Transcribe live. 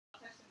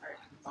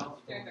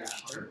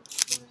Yeah,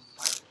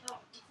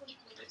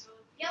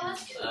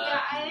 let's do it.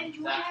 Yeah, I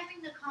enjoy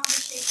having the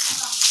conversation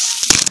on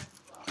sound.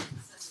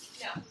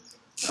 Yeah.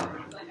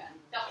 Like a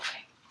double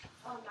thing.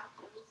 Oh, not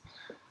those.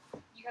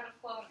 You gotta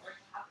flow and work to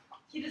have fun.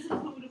 He doesn't know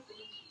what to do.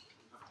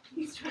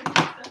 He's trying to do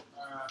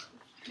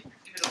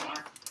Give it a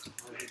mark.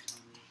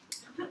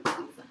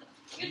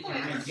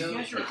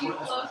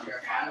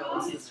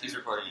 He's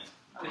recording it.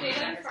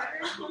 Data and Carter,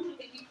 if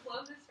you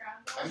close this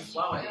round, I'm you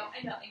flowing. don't- I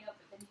know, but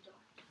then you don't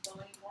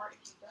flow anymore if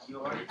you don't. You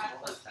already have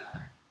told to us that.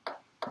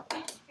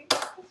 Let's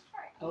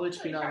try.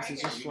 LHP nods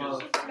is just flow. No,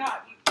 you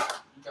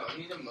No, you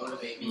need to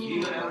motivate me. You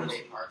need to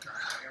motivate Parker.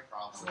 Not your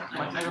problem.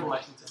 I go to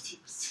Lexington.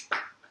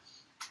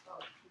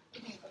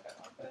 can look at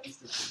one, but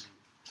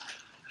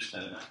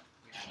Set it up.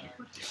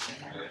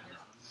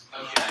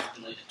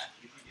 Okay.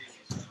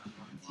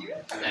 you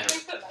don't Okay. put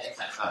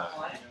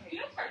that. You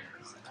don't charge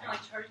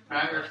like charge.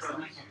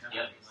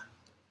 Yep.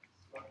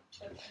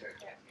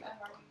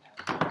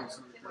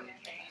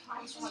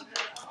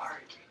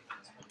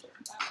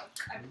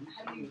 How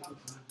do you know?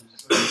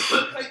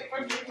 Like,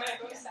 or do you want to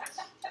go to that?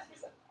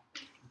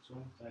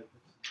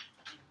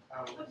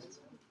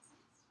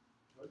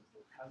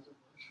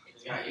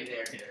 Yeah, you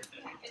there, here.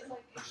 It's like,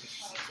 it's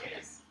just like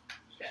this.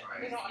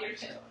 Okay. They don't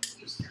understand.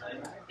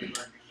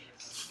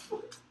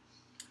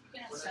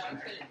 Yeah, so I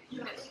could, you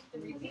know, the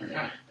reason in my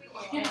head,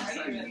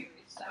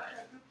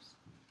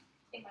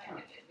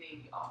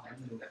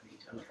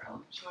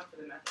 she went for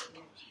the method.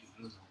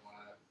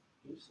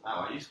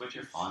 Wow, why do you switch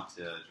your font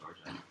to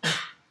Georgia?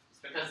 It's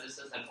because this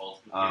is an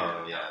old computer,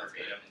 Oh, yeah. not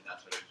verbatim, and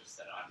that's what it just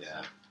said on.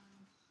 Yeah.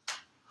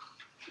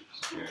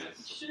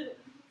 Curious. Shit.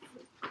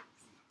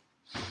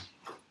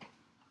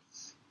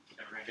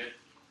 Everyone good?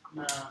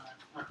 No,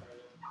 not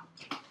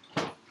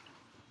really.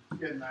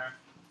 Getting there.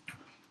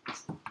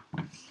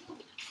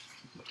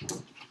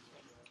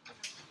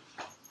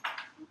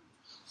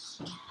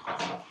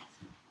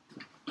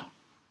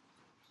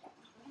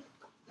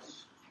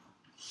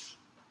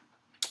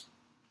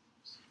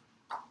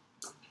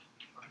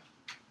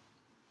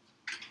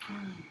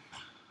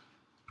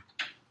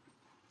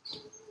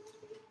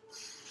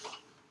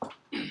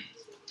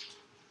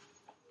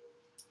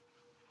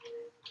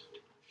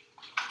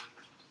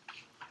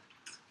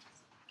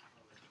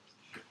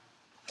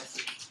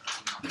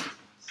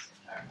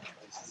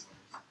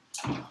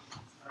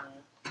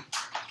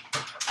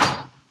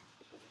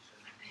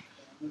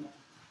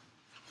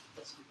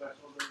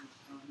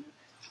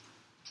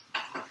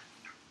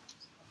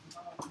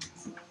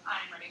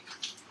 I'm ready.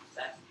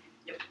 Set.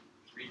 Yep.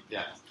 Read.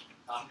 Yeah.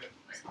 I'm good.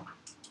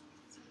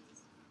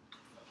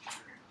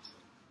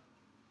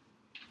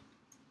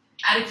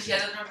 Adding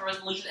together the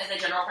resolution as a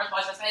general principle,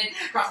 I specified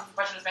process of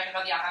question respect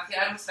about the outcome.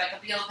 I don't expect that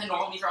the other than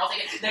normal means are all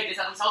taken negative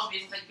set themselves to be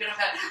something good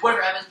effect.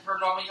 Whatever evidence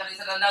for normal means,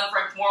 said another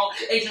framework moral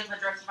agents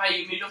that justify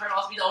you. Mutual friend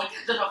also be the only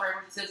justified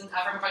framework that citizens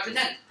have from function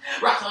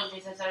 10. Rational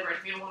agents said right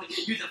if you only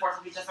use the force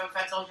of each justified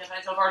offense, only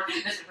justified so far.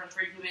 This difference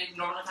for you being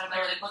normal kind of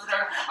layer implicit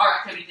our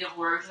activity deal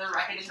with words, the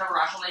recognition of a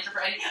rational nature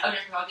for any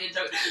object about the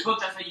book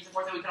justified use of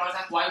force that we can always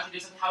ask why we should do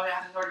something, how it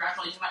happens, or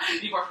rational agent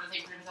be forced for the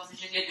sake of freedom,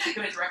 self-sufficiency,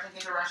 commits directly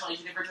to rational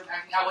agent in virtue of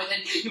acting out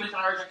within humans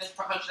can reject this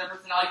function of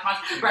personality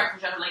correct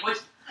for general language.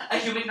 A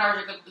human can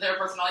reject their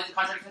personality to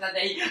contradict that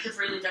they should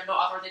freely reject no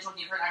authorization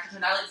need for an action to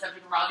annihilate the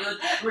subject of morality,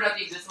 root out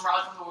the existence of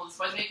morality from the world of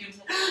spice, make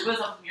humans with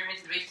self mere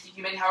means to base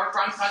human however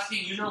crimes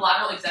constitute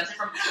unilateral exemption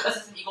from a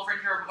system equal for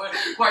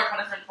required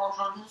punishment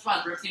proportional to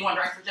response. Scene 1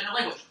 direct for general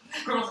language.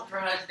 Criminals and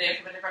criminals they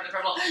have committed a crime the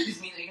criminal use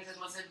means inconsistent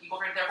with system equal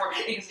for therefore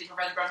inconsistent for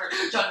the ground for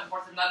judgment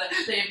for none that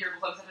the empirical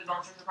claims that the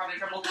norms of the property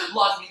criminal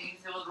laws meaning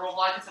inconsistent with the rule of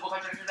law and civil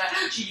punishment that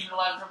she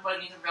unilateral from what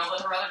it means of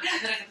relevant or rather than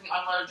accepting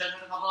unallowed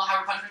judgment of the law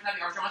however punishment that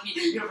the arbiter must be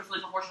universally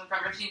proportional to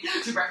crime scene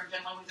 2 direct for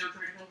general language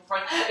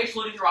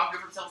excluding the wrong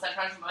group from civil side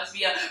punishment must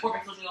be a form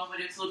exclusion on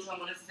limited solution on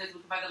what instances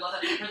we can find that law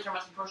that the term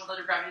must be proportional to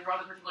the gravity of the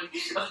wrong particular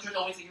of the truth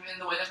always in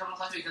the way that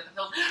criminals have to exempt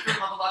themselves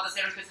from the law the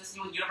standards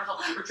consistent with universal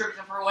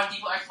retribution for one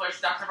deeper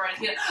exploration doctrine of right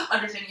and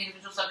understanding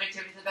individual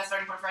subjectivity is the best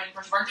starting point for writing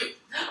person part 2.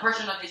 A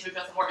person not issue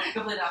just a more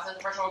complete analysis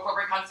of person will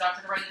incorporate concepts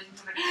doctrine of right and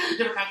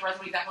different kinds of rights.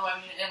 For example, I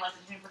mean, unless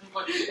it's in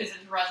particular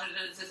instance of rights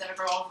is systemic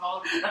for all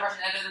of the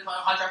person ended the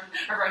contract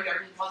or right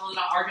argument possibly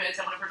not argument and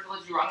someone in particular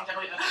is wrong.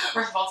 Generally, a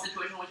person false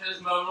situation which is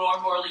more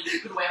morally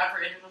good way out for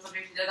individual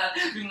subjectivity that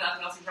doing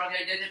nothing else is wrong. The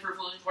idea for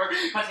foolish word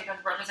content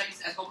compression second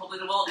ethical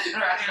complete will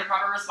interaction a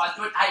proper response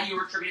to it, i.e.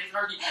 retributive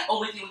or the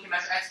only thing we can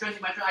measure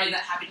extrinsic measure, i.e.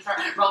 that happiness are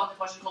relevant to the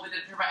question completely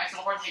determined by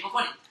external force table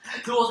 20.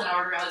 Tools in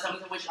order to realize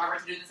something which are to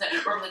do this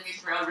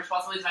representation for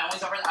responsibilities my only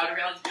software outer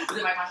reality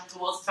within my conscious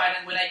will is fine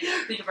and when I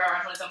think of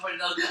rationally some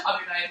point of those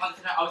object that I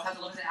always have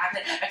to look at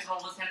act external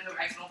will stand over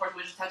external force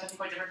which is something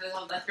quite different than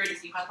that's great to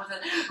see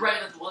consequences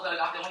rather than the tools that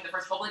adopt only the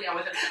first couple with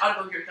it out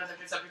of here concept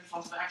subject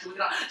responsible action we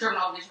cannot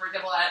determine obligation for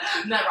example that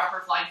net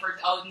rapper flying for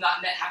not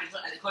net happiness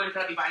and clearly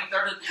cannot be binding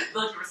third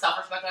ability for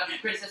self-respect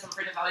criticism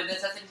freedom value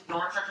necessity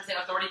normal structure state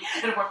authority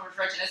and important for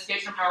direction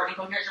escape from power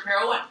incoherence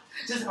repair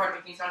 1. This is part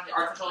of making sound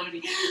artificial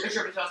unity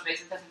attributed to us trust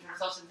makes it testing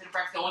yourself since in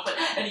practice, no one put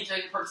any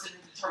purpose into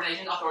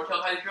determination, authority,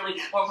 highly purely,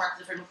 or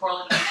practice of freedom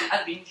correlate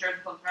as being shared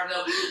with the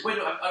though, way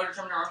to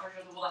determine our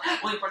authority will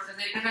the importance of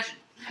the confession.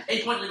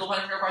 8 point legal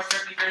punishment requires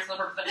strictly various for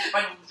the purpose of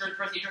finding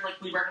procedures like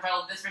plea bargain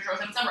violence, this feature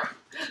in summary.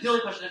 The only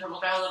question is from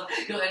what violence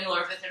of any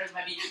lower offense standards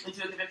might be linked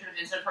to a conviction of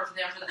incident person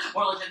damage to the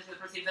moral legitimacy of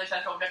the perceived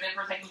central objective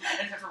protecting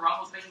and for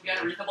wrongful suspicion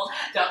beyond a reasonable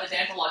doubt that the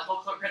anthological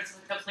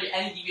criticism becomes clear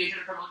any deviation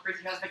of criminal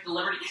procedure has affected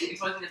liberty,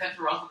 exposing the defense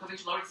for wrongful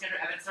conviction, lowering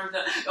standard evidence serves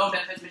the own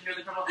benefits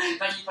materially criminal,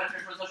 not use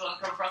punishment for social and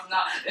criminal process,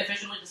 not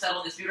efficiently to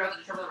settle a dispute rather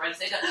than determine the right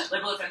state to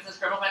label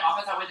offenses criminal by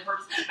offense outweigh the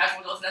purpose,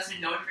 maximum goals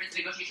necessary, no interference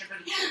in negotiation for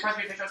the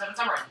prosecution officials have in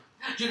summary.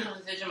 Judicial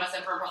decision must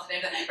enter a process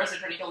aimed at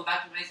arresting attorney kill the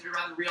fact of any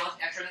rather real and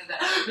extra than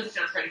the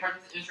position of trading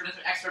partners instruments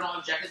with external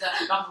objectives that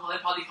not fully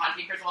quality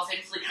content while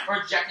seriously or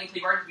rejecting plea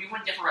bargains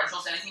viewpoint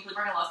differential sentencing plea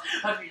bargain laws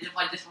punishment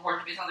applied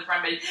disproportionate based on the crime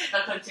made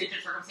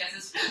contingent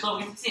circumstances so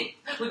we can see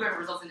plea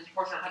bargain results in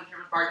disproportionate punishment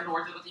with bargain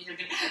awards with the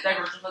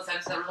diversion from the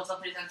sentence that results of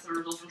plea sentence that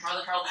results from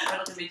trial to trial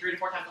penalty can be 3 to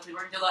 4 times the plea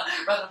bargain deal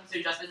rather than pursue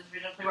justice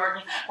division of plea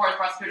bargain or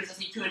the prosecutors to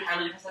seek 2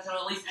 entirely different sentences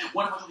at least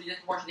one of which will be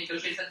disproportionate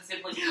negotiated sentence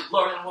simply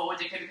lower than what would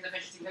dictate because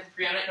efficiency because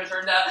preeminent concern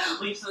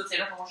leads to the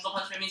standard proportional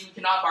punishment means we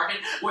cannot bargain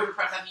or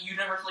request that be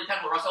universally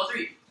tenable. Russell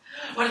 3.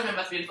 Punishment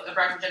must be a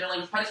bracket for gender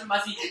language. Punishment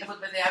must be inflicted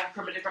by they have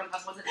primitive criminal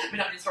consequences. May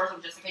not be the source of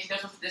justification.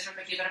 There's no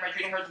disrespect to by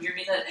treating her as weird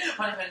means that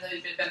punishment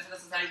is a benefit of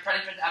society.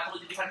 Punishment is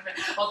absolutely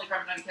punishment. Also,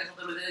 crime cannot be cancelled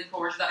within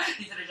coercion.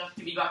 These are just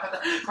to be back at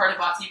the card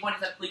of C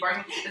point is that plea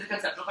bargaining is a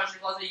conceptual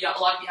question clause. A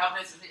lot of the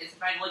evidence is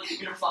finally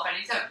universal law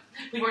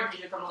 97. Plea bargaining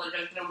is a criminal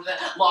judgment over the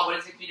law when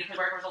it's executed. Plea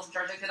bargaining results in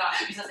charges cannot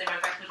be sustained by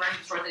fact. Plea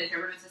bargaining destroys the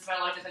integrity system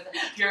by law defense.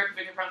 Pure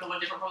convicted from the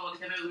one different from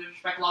the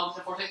respect law with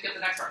the force. Skip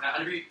the next part. Now,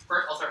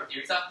 first, I'll start with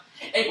theory stuff.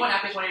 8 point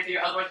after 1 theory,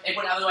 otherwise 8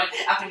 point otherwise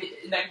after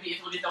that can be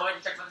influenced by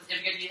check for the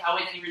significant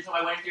outweighs any reason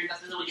why 1 theory is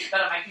necessarily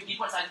better. My 2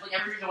 point scientifically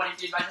every reason 1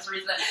 theory is by just a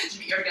reason that should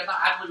be irritated, not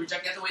absolutely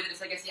rejected as a way that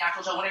it's against the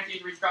actual show. 1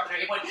 theory is dropped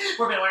there. 8 point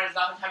 4 point 1 is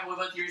not the time with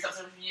 1 theory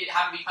substance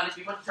having to be punished.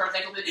 We put the term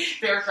cycle with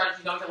fair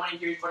strategy knowing that 1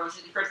 theory is what which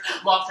is the first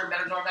long term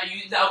better norm that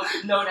you know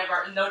no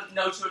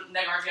to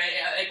neg RJ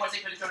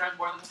 8.6 for the term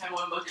more than the time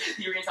when most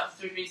theory and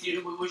substance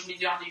which means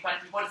you have to be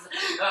punished. What is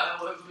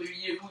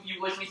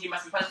which means you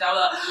must be punished. Now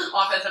the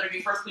offense under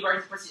being first plea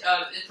bargains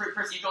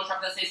procedural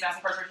trap that states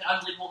massive persecution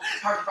unbelievable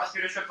power of the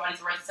prosecutor stripped bodies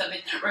of rights to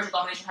submit racial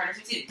domination harder to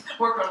succeed.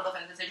 Poor criminal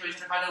defense in situation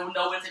to find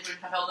no win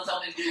situation compelled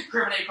themselves in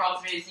criminate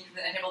problems made seem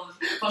to enable the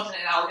function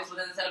analogous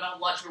within the sentimental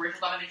logic of racial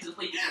domination of the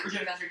plea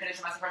regime that's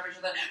condition massive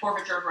persecution that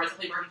forfeiture of rights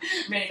of plea bargain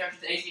manufactures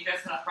the AC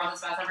just cannot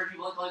process mass number of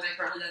people employed that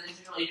currently that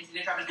institutional agency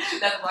they entrapment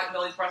that the black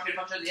abilities prosecutor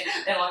function the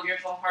analog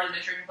virtual part of the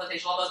administration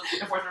plantation laws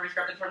enforcement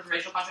restricted in terms of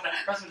racial function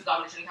prosecutor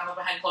domination and come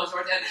behind closed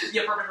doors and the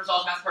affirmative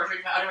resolves massive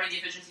persecution by undermining the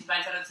efficiencies by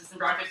incentive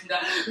system drawing fixing the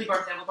plea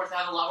bargain sample courts to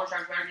have a lot more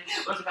charge bargaining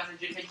those defense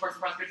adjudication courts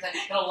and prosecutors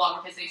and a lot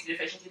more cases the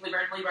efficiency plea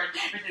bargain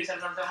reduce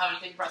evidence of how many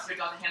cases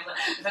prosecutors ought to handle it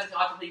defense can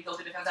often plead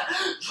guilty defense that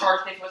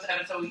charge case was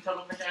evidence so we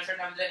total commission and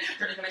certain evidence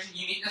certain commission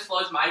you need to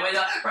disclose my way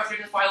the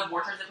prosecutors filed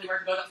more charges if plea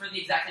bargain goes up for the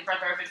exact same crime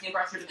by 15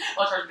 prosecutors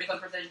all charges based on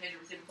percentage cases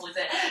received from police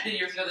that did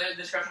years ago the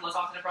discretion less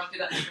often to prosecute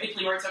that make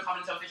plea bargain so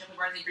common so efficient plea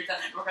bargain increase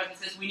that requirement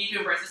says we need to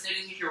embrace the state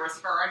of the future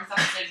risk our arguments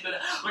that the state is good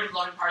learning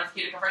law and power is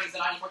key to confronting the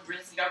non-equal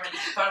resisting government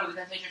founded with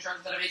the temptation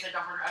charges that evade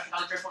government actually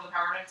not transform the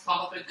power and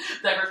complex with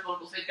diverse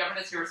political space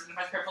governance here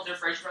signifies careful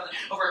differentiation rather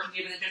overarching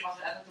given the difference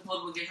ethics and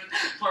political engagement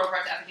plural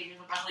practice application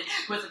with partially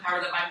with the power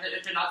that binds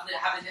it to not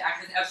have it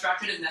act as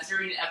abstraction is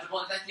necessary and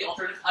inevitable and that's the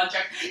alternative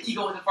unchecked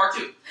ego within far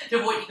too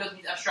to avoid ego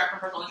means abstract from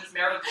personal interest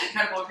merit of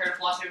critical imperative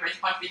philosophy race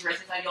contribution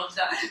racist ideologies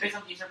that based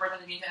on the use of person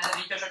and the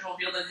intersectional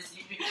field that this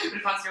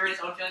would consider his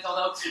own feelings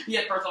although he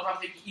had personal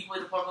problems equally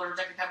deplorable and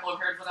rejected capital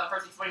imperative without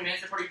first explaining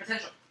man's supporting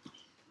potential.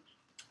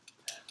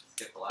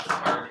 Skip the last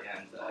card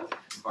and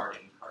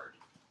bargain card.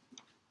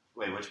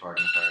 Wait, which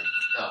bargain card?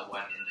 The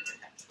one in the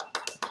contention.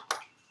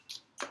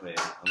 Wait,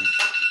 let me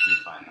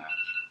find that.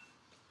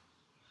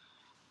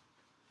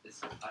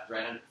 It's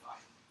right under 5.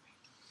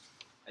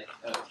 I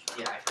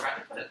forgot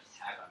to put a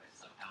tag on it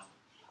somehow.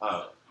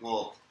 Oh,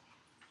 well,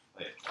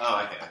 wait.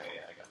 Oh, okay,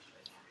 yeah, I got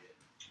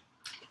you.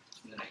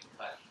 And then I can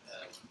cut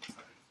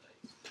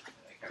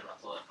I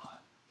Russell at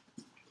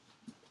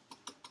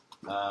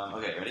 5.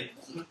 Okay, ready?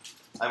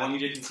 I want you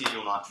to concede you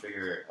will not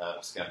trigger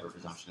skep or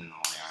presumption in the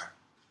OER.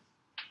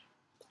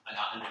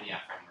 Not under the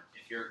app framework.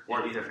 If you're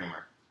or either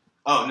framework.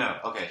 Oh no.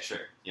 Okay,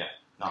 sure. Yeah,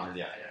 not under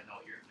the app. I don't know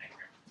what your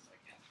framework is, so I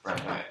can't. Right.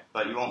 Okay.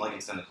 But you won't like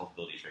extend the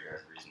culpability trigger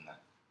as a reason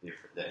that if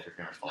your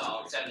framework falls.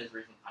 No, except as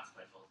reason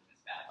consequential is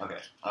bad.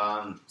 Okay.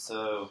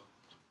 So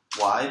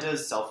why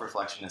does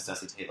self-reflection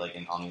necessitate like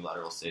an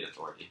omnilateral state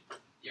authority?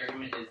 The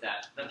argument is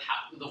that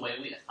the way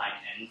we assign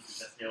ends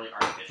is necessarily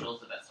artificial,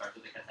 so that starts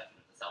with the conception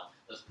of the self.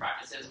 Those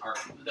practices that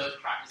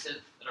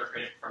are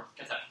created from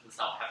conceptions of the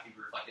self have to be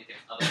reflected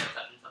against other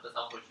conceptions of the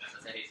self, which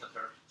necessitate some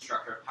sort of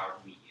structure of power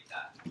to mediate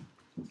that.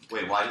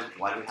 Wait, why do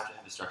we have to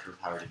have a structure of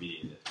power to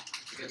mediate it?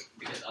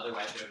 Because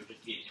otherwise there would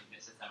just be an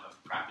infinite system of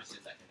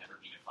practices that can never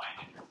be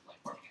defined in terms of like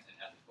forming an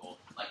ethical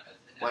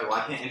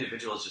Why can't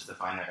individuals just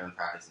define their own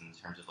practice in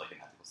terms of like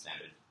an ethical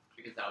standard?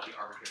 because that would be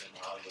arbitrary and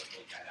morality would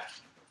really guide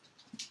action.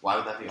 Why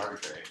would that be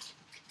arbitrary?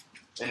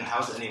 And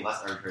how is it any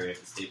less arbitrary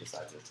if the state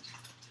decides it?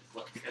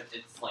 Because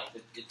it's like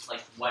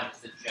one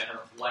is a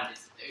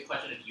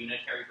question of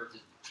unitary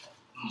versus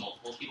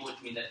multiple people,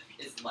 which means that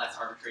it's less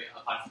arbitrary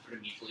upon some sort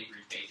of mutually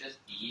agreed basis.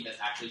 B, that's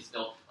actually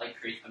still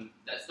creates a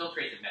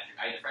metric.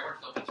 I, the framework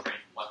still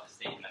constrains what the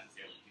state can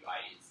necessarily do. I,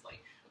 it's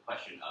like a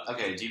question of.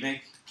 Okay, do you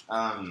make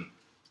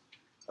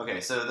okay,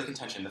 so the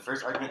contention. The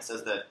first argument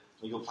says that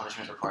legal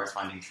punishment requires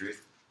finding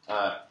truth.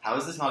 How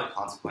is this not a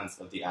consequence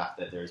of the act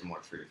that there is more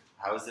truth?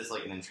 How is this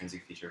like an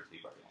intrinsic feature of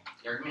plea bargaining?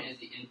 The argument is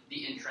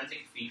the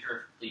intrinsic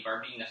feature of plea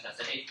bargaining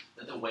necessitates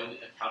that the way we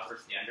account for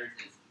standards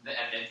is the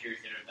evidentiary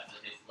standard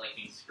necessitates like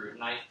being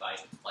scrutinized by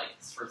like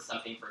for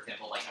something, for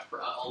example, like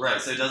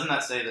right. So doesn't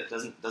that say that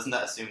doesn't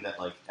that assume that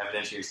like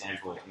evidentiary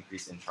standards will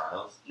increase in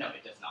trials? No,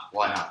 it does not.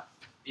 Why not?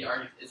 The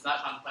argument it's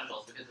not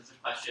consequential. It's because it's a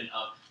question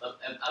of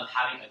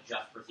having a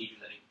just procedure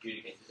that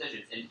adjudicates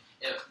decisions. And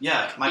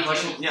yeah, my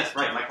question. Yes,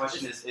 right. My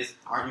question is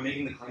aren't you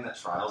making the claim that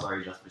trials are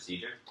a just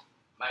procedure?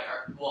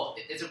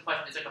 It's a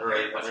question. It's a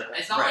comparative question.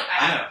 It's not right.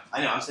 like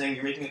I know. I'm saying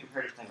you're making a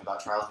comparative claim about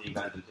trials being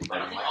better than plea I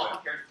don't bargaining. think all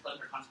comparative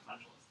claims are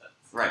consequential.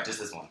 Right, just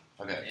this one.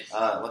 Okay.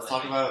 Let's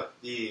talk about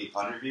the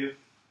underview.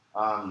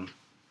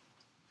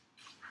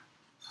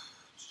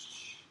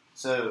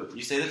 So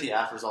you say that the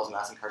act resolves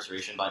mass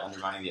incarceration by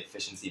undermining the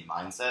efficiency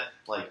mindset.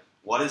 Like,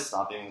 what is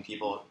stopping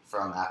people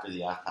from after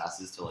the act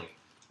passes to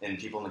and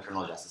people in the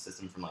criminal justice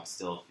system from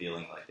still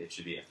feeling like they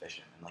should be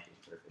efficient and aim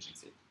for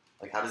efficiency?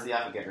 Like, how does the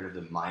act get rid of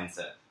the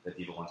mindset that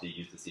people want to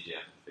use the CJF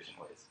in efficient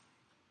ways?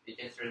 It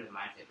gets rid of the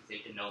mindset because they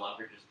can no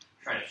longer just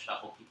try to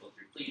shuffle people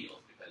through plea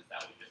deals because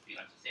that would just be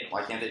unsustainable.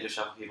 Why can't they just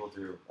shuffle people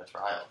through a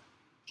trial?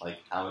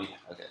 How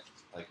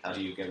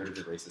do you get rid of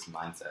the racist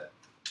mindset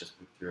just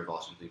through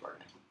abolishing plea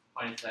bargaining? The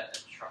point is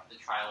that the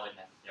trial would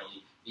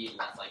necessarily be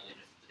less likely.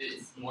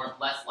 It's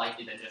less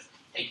likely than just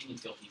taking a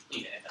guilty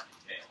plea to end up in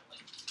jail.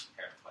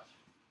 Comparative question.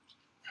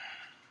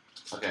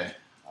 Okay.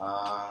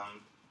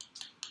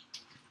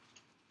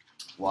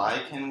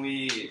 Why can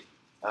we?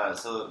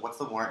 So what's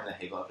the warrant in the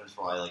Hegel evidence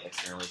for why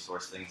externally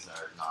sourced things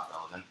are not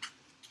relevant?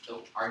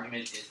 The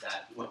argument is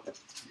that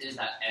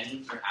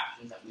ends or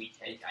actions that we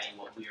take, i.e.,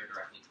 what we are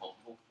directly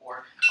culpable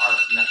for, are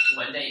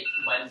when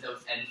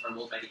those ends are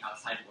willed by the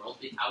outside world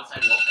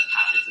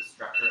attaches the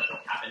structure of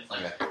what happens. For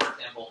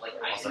example,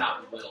 I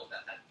cannot will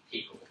that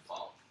paper will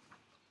fall.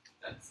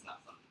 That's not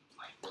something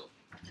my will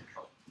can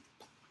control.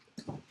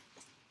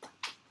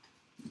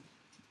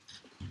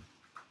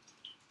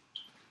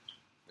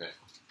 Okay.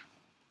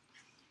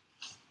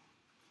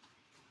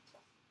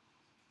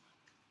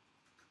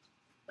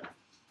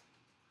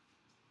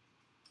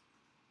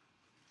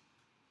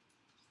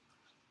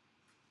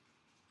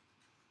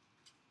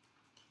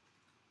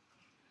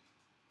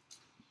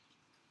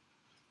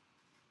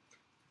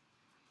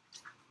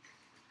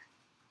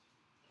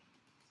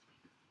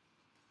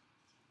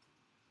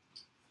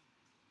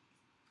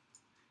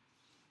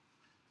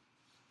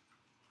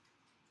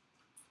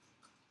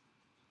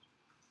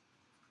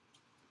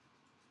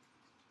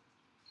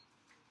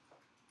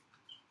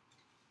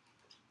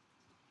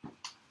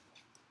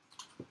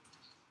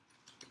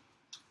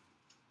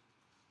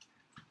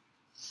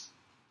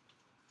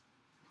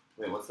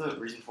 Wait, what's the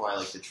reason for why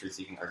the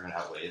truth-seeking argument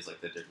outweighs that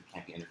there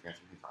can't be interference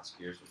between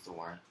prosecutors? What's the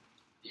warrant?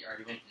 The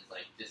argument is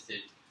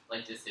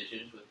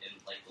decisions within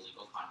the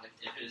legal context.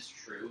 If it is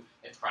true,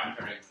 if crimes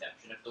are an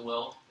exception of the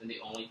will, then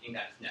the only thing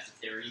that is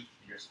necessary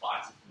in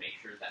response is to make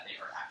sure that they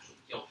are actually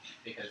guilty,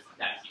 because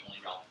that is the only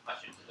relevant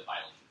question to the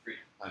violation of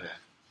freedom. Okay.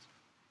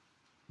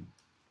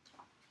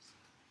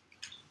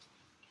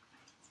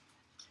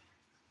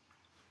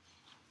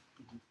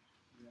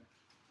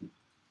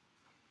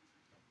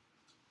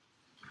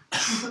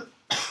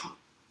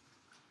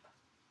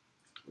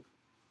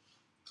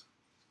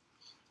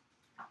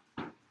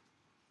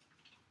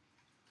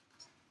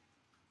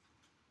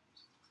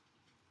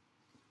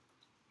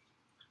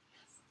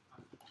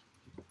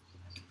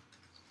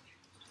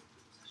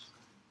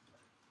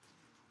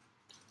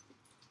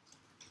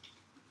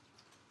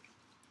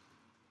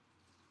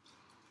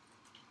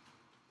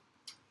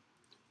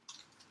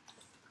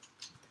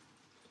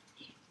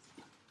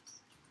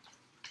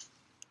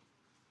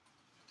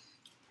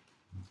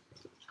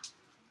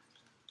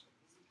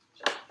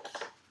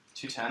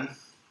 $210,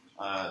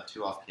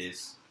 2 off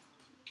case.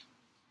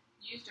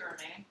 Used to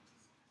remain.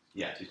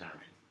 Yeah, $210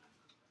 remaining.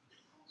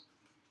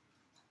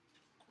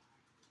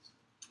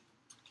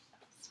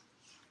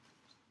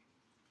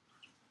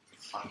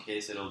 On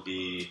case, it'll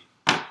be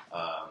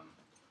top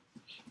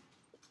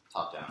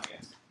down, I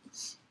guess.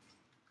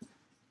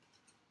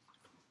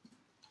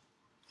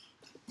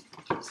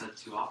 Is that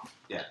 2 off?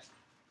 Yeah.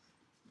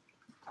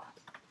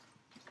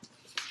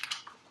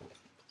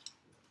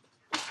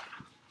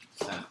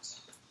 Sent.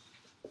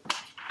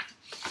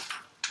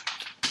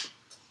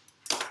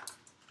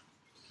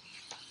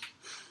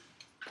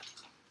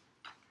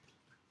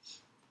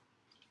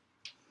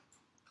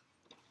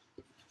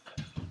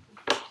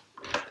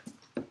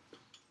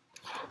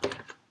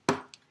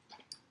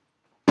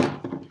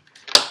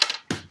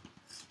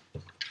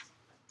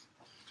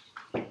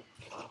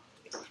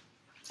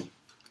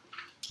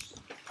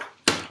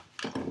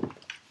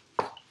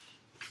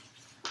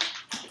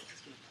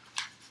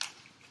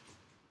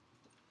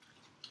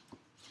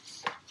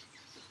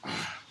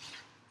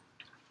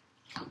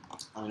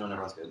 Let me know when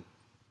everyone's good.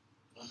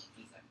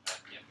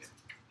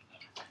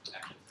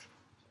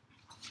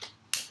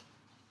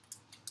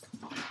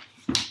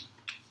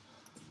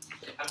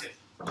 I'm good.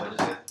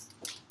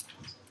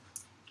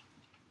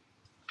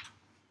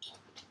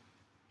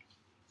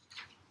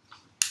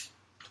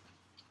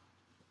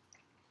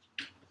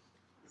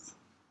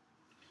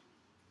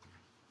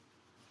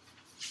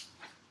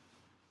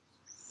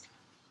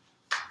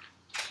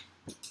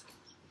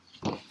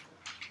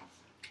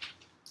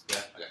 Yeah,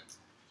 just good.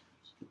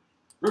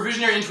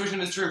 Revisionary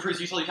intuition is to improve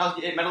utility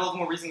calculate mental level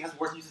more reasoning has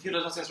worth uses good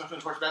as instruction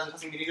towards bad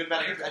testing meaning good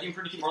bad I do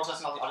pretty keep moral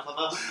testing on the audit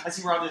level. I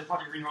see where the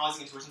project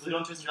renormalizing intuition. So they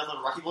don't twist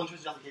level rocky people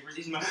intuition the capers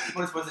even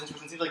most was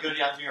intuition seems like good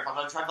idea to your fun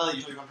try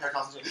value usually compare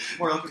costs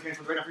more own experience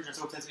with right future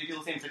so potentially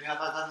feel the same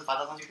 59,000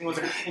 you think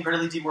was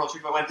incredibly deep moral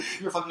truth but when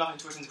you're fucking enough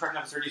intuition is correct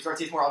enough absurdity starts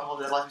it's more optimal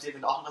than life safe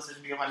and optimal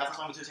decision to become my method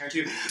one to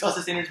two thus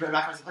the standards but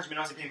maximizing pleasure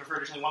minimizing pain prefer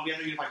additionally one we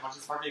have no unified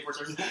conscious part for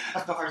certain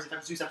ethical fires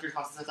effects two steps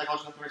constant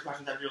psychological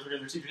questions that real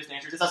and receive just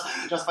answers this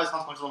justifies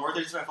consequential more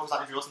they just focus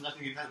on drills and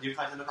nothing you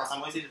find them across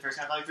some ways the first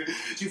kind of value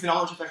two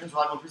phenomenal introspections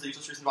reliable and preserve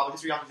truths involving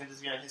history often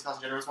consists of his cause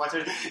generous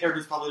widespread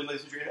errors probably the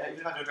history even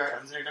if I know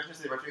direct evidence and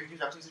definition they represent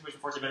huge opportunity situation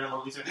for better and more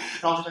release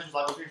knowledge introspections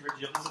reliable for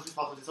the truth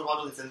possible so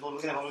widely sensible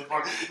looking at one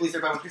before release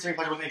everybody when considering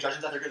pleasure with many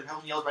judgments that they're good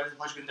helping yellow right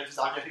pleasure good intentions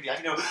objectivity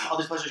I know all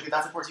this pleasure good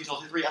that supports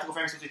usual three ethical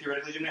frameworks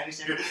theoretically legitimate any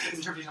standard is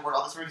interpretation of word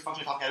all this frameworks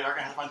function top category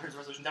and has fun terms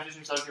of resolution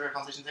definition study theory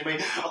conversation same way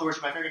all the words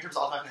in my framework in terms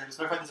of automatic and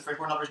specified this is a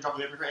framework not version drop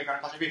the paper a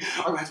ground classic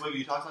arguments way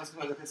you talk like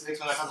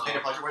when I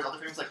concentrate pleasure whereas other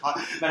frameworks like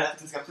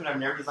meta-ethics and skepticism have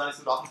narrative design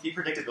is often key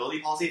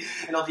predictability policy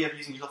and LDF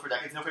using usual for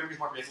decades. No framework is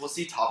more predictable.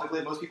 See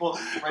topically, most people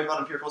write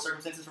about empirical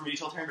circumstances from a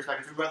utilitarian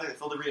perspective. Who rather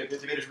fill the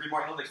debaters read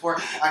more analytics for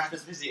action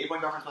specificity,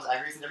 8-point governance plus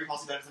aggregates, and every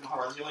policy benefits and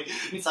harm. The only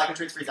means cycle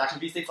traits for each action.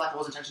 B states lack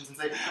goals intentions since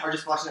they are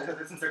just collection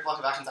since they're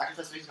collective actions. Action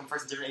specifications come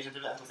first in different agents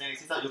of ethical standing.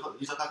 See that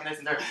usual calculates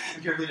and they're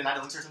empirically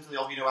denied links or simply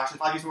all be no action.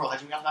 5 use moral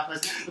hedging. We have to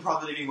maximize the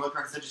probability of being well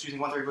practiced just choosing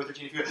 1, 30,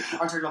 13. If you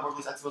aren't certain about more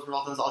police exposed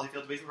results, all the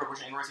field basic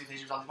proportion and worse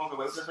usage on the phone, but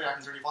what's the way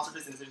actions are false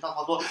this and it's not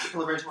possible to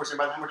liberate towards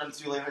by the time we're done it's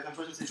too late. I'm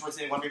choices in choice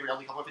in one paper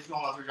LD couple of 50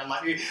 long done my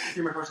theory.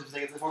 Human approach to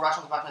it's more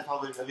rational fact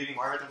probably leaving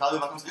more right the value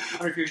of outcomes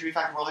under fear should be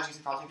factor moral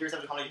hedging processing theories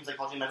of economy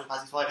psychology and mental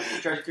capacity supply.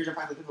 Strategy fears and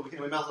practical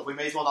people we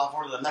may as well not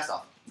forward to the next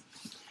off.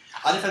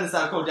 I defend the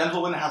status quo.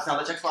 Denzel win the House now.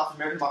 The Czech collapse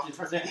of American democracy. The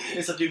president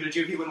is subdued to the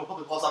GOP win will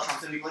public walls off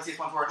Trump's and equality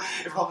 6.4.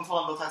 If Republicans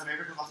fall on both sides of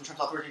America, collapse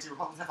Trump's authority.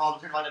 Republicans have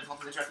followed the turn line and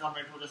Trump's interest in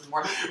American justice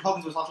more.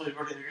 Republicans was lawfully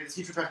voted to the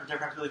future president for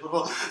Democrats really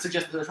political.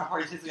 Suggest that the Trump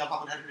party is on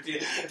top of the head of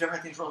defeated. If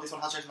Democrats control at least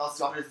one House checks and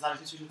balances, operates design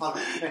institution fund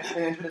and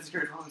independent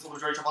security. Republicans will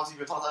majority Trump policy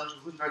be followed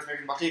including the rights of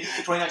American democracy.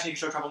 2019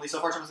 showed Trump only so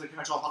far. Trump is the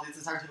conventional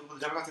politics. This entire typical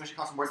the Democrats' mission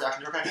comes from words to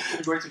action. Democrat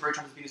majority to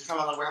Trump is being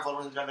Trump on where have all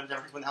the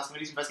Democrats win the House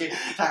committees investigate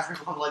tax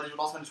reform like they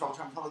would also spend trouble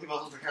Trump public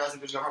officials for careless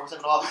and good government oversight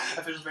at all.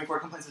 Officials bring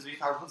forward complaints of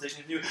power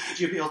polarization of new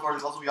GOP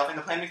parties also be off. And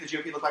the plan makes the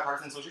GOP look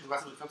bipartisan, socially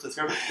progressive, folks that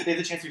scope. They have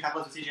the chance to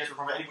capitalize with CGS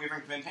reform by any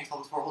wavering commitment, tanks,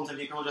 public support, holds, and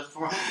criminal justice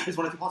reform is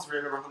one of the policies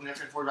we're going to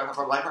forward by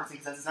bipartisan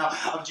consensus now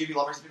of GOP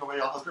lawmakers to pick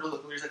away off of critical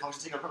leaders that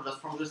Congress take up criminal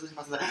justice reform.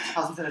 There's the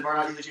House and Senate bar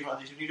not easily achievement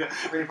of the GOP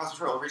rating process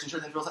for overreach, ensure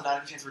that bills have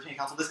not a chance to retain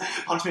counsel. This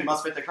punishment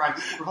must fit the crime.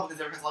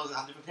 Republicans, Democrats, allow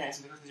have different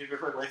candidates and the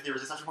GOP right if they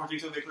resist such reform to do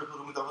so, they clear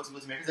political move the votes of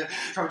Americans.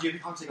 Trump and GOP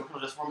Congress take up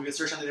criminal justice reform because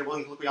certainly they're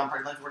willing to look beyond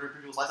party lines in order to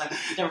people's lifetime.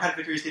 Democratic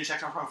victory is check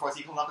Trump from 4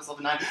 equal not this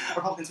 11-9.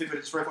 Republicans who could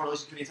destroy foreign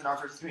relations committee and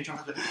armed forces committee.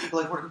 Trump has the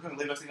like border committee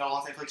labor signal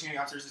alongside like changing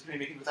armed services committee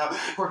making without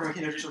court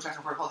making no judicial checks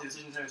on foreign policy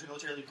decisions and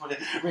militarily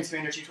appointed rings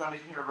commander chief to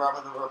making the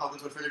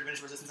Republicans would further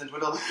diminish resistance and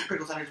dwindle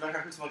critical centers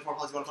democratic foreign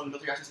policy going to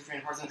military actions to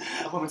train partisan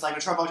appointments like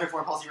Trump object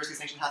foreign policy risk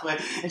sanction pathway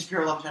and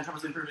imperial level Trump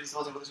has been improved these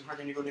laws and religion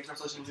partner new go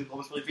Trump solution to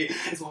global stability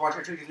it's global war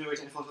treaties new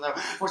ways to influence without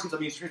forcing the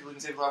means to treat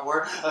living save without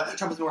war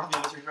Trump is more helping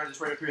military threat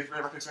destroy period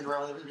of concern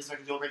around the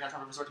respect to break down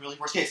Trump resort to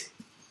military worst case.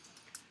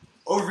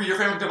 Overview your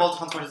framework develops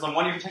consequences on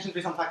 1 year protections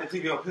based on the fact that plea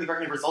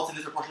bargaining results in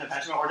disproportionate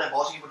punishment or that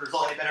abolishing it would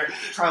result in a better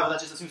trial, but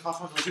that just assumes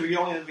consequences. 2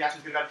 only the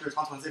reactions good about to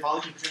consequences. If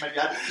violation of might be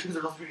bad because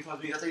the results of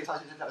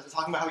consequences. That's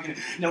talking about how we can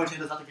know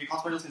intent does nothing for you.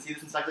 Consequences can see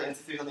this incidentally and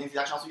see on the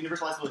action. Also,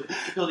 universalized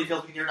ability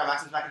fails we can hear down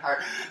maximum back and higher.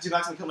 To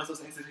maximum kill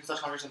myself and institute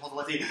such conversation puzzle.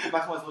 Let's see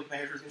maximizability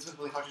can measure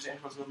instantly contribution and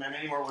influence with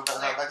many more.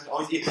 That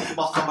always eat.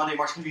 Muscles on Monday,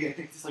 March can be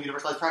consistently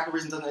universalized. Practical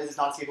reasons is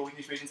not escapable weak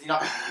situations.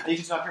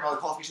 Agents do not care about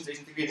the qualifications.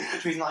 Agents can be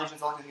treating not agents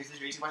not in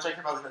situation. Why should I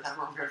care about the category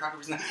compared to practical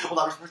reasons? Well,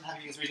 not person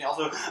having against region.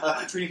 Also,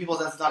 treating people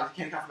as not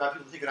can't account for bad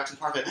people to take good action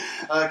part of it.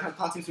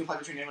 Seems to imply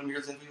between anyone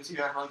mirrors and people see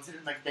that are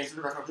considered like banks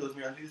or record people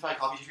mirror. These by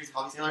coffee, she treats a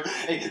coffee sailor.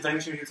 Hey, then we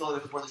should do so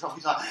that it's worth the trouble.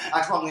 He's not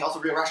act wrongly. Also,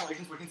 real rational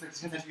agents working to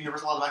be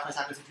universal law of maximize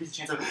happiness increase the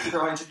chance of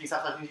their own interest being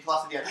satisfied.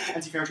 Philosophy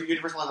and fair to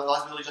universal law of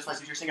liability justifies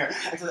future singer.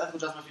 Except ethical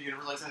judgment for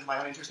universal sense my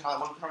own interest in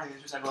one determining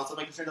interest and also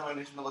make concern that my own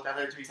interest to look at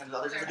to be sent to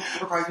others.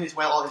 Requires me to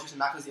weigh all interest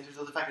and maximize the interest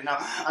of the effect. And now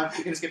I'm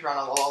going to skip around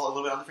a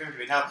little bit on the framework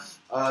debate. Now,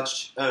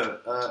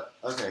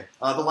 Okay.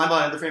 The line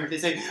behind the framework, they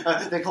say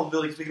that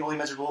culpability is only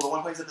measurable. The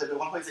 1 point is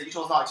that each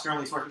tool is not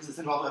externally sourced because it's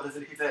involved evidence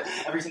indicates that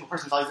every single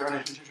person values their own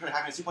intention to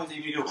happiness. 2 points that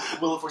you need to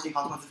will foresee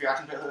consequences of your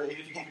action, even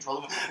if you can't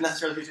control them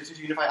necessarily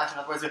to unify action.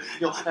 Otherwise,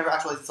 you'll never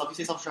actualize itself. You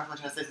say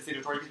self-reflection as the state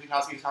of authority because we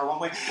cannot speak power. 1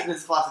 point. And this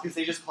is classic.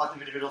 They just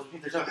collective individuals.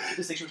 There's no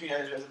distinction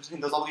between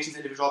those obligations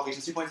and individual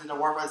obligations. 2 points is no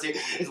war by the state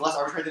is less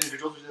arbitrary than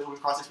individuals,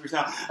 which cross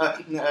experience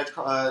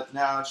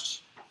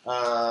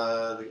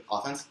the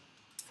offense.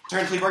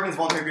 Turn plea bargaining is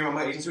voluntary agreement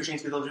among agents who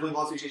exchange because legally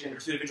belongs to each agent in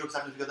pursuit of individual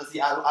acceptance because that's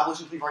the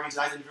abolition of plea bargaining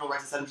denies individual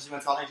rights instead of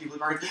pursuing Scotland plea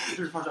bargains.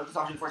 There's a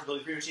presumption of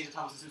enforceability. Freedom of exchange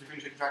autonomous and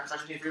freedom to contract.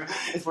 Section 8 freedom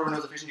is for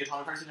knows efficiency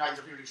autonomous person not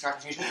use freedom to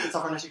extract exchange.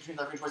 Sovereign exchange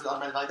between choices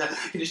automatically like that.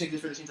 Condition exists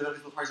for the exchange of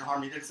the parties in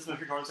harmony. There's a system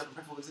of normal separate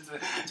principles exists in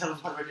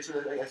intelligence part of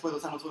the exploit those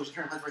sentiments which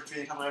turn place for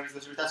trading companies.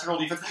 That's internal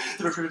defense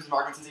to the tributes and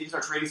arguments since agents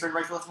are trading certain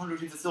rights for less than 100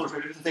 routines. It's still a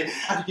trade since they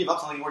have to give up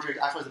something in order to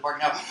actualize the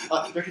bargain. Now,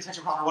 their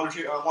contention proper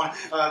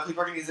plea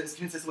bargaining is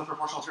consistent with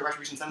proportional to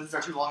retribution. Sentences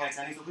are too long and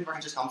extending, so plea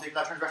bargaining just compensate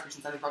for that. Turns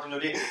retribution sending project no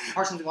date.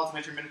 Harsh sentencing laws to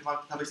mention minimum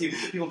complexity.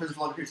 People in prison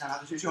for longer periods of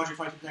time have to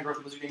 222% growth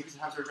because you increase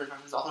in time served.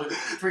 Also,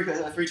 three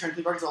turn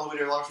plea bargains all the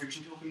way to law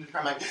retribution. People committing the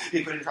crime might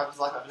be acquitted in trial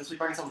because life evidence. Plea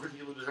bargaining, some prison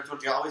people deserve to go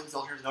to jail always because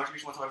all terms no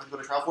retribution whatsoever to go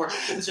to trial for.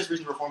 This is just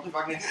reason to reform plea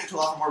bargaining to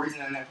allow for more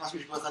reason and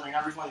prosecution goes that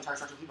not reason why the entire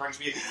structure of plea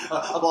bargaining should be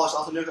abolished.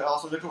 Also, no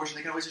coercion.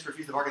 They can always just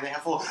refuse the bargain. They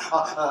have full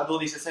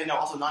abilities to say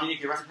no. Also, non-unique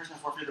arrested person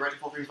has forfeited the right to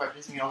full freedoms by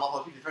facing an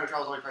unlawful appeal. The threat of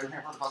trial is already part of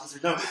the process.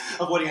 There's no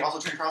avoiding it. Also,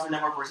 turn trials are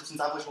network where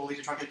substance abolition will lead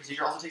to truncated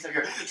procedure. Also, takes out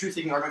your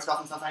truth-seeking arguments.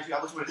 Scotland sounds 92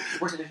 abolition would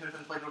worsen infinite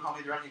offense play no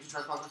comedy directly to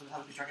trials process would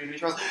have to be truncated. Many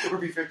trials would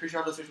be fair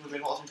pre-trial illustration with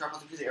made altering trial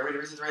process because the area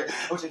races right.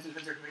 Which infinite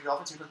offense are committed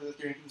often to the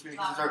theory and conspiracy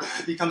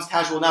becomes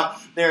casual. Now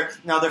their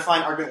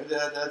fine argument.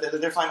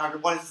 Their fine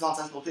argument. One is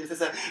nonsensical. It says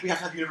that we have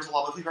to have universal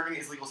law, but plea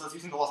bargaining is legal. So it's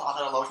using the law to opt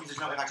out of law, which means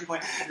there's no impact. 2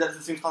 point that this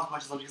assumes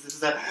consequences because this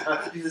is that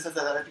because it says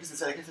that because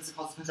it's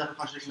a separate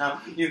contradiction.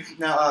 Now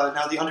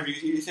the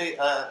underview you say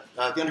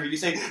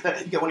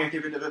that you get 1 year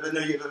theory, but there's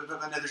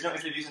no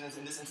infinite views in this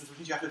instance, which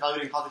means you have to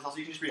evaluate in context. Also,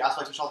 you can just read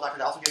aspects of Charles back.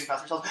 Also getting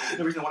faster Charles.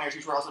 No reason 1 year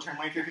 2 also turn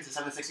 1 year because it's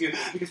 7 to 6 you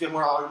because we have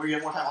more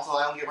time. Also,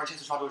 I only get more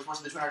chance to Charles, which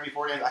forces the 200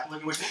 forward and active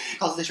living, which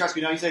causes the stress.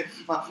 Now you say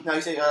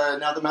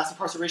now the mass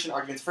incarceration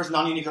arguments. First,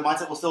 non-unique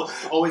mindset will still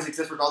always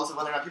exist regardless of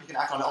whether or not people can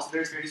act on it. Also,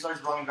 various variety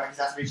studies wrong and back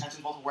exacerbate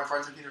tension, multiple war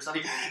parties in theater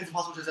study. It's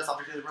impossible to assess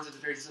objectively the process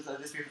of various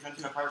this period of time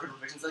to have prior criminal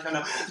convictions. I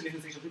know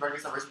significant sexual plea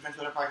bargaining race of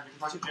prior prior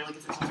conviction generally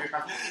consider some serious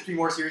crimes to be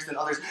more serious than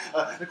others.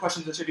 The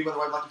question that should be whether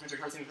white black defense are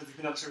targeting because the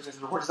criminal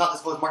circumstances report does not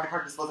disclose market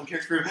part disclose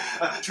empiric screw.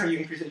 Turn you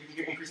increase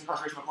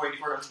incarceration before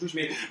 84 exclusion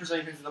made for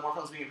studying prisons. The more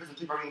felons being in prison,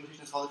 plea bargaining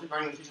limitations called the plea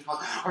bargaining limitations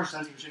cause harsh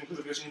sentencing which include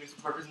negotiating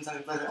for prison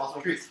sentencing also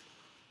increase.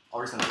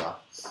 I'll resend this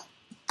out.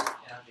 Yeah,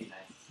 that'd be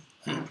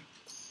nice.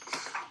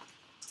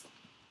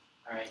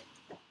 Alright.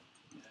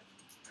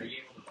 Are you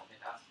able to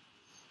multitask?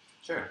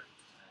 Sure.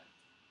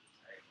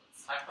 Alright,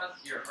 let's talk about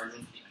your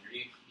arguments at the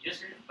underview. You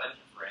just read a bunch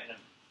of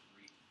random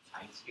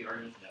times few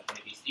arguments and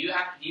open abuse. Do you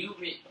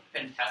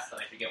contest that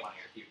I should get one of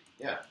your theories?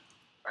 Yeah.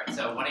 Alright,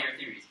 so one of your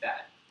theories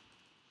bad.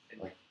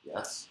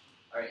 Yes.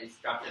 Alright, it's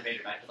dropped the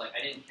debater bad because I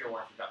didn't hear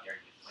one to drop the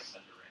argument, just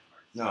a bunch of random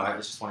arguments. No, I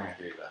was just wondering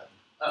if you're bad.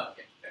 Oh,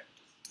 okay, fair.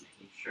 Just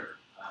making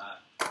sure.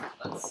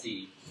 Let's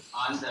see.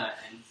 On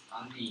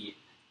the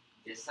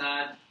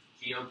Dissad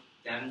Geo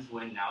Dems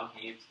win now.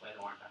 Can you explain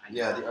the warrant behind it?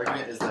 Yeah, the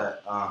argument is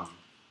that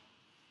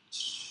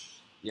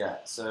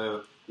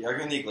so the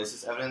argument in the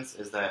Iglesias evidence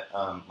is that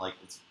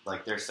it's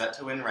they're set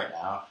to win right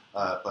now,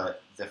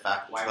 but the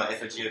fact if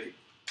the GOP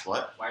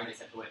what? Why are they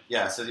set to win?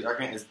 Yeah, so the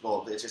argument is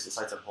it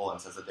cites a poll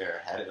and says that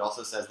they're ahead. It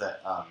also says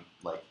that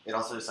it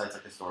also cites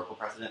historical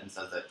precedent and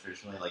says that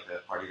traditionally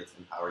the party that's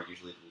in power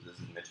usually loses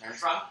in midterms.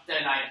 Trump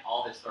denied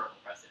all historical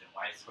precedent.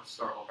 Why is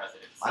historical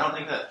precedent? I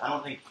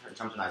don't think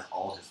Trump denies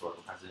all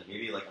historical precedent.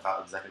 Maybe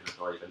about executive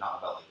authority, but not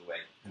about the way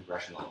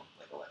congressional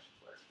elections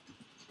work.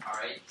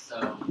 Alright,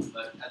 so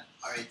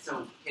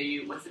can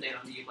you? What's the date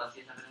on the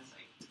Iglesias evidence?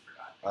 I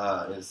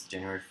forgot. It was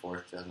January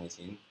 4th,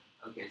 2018.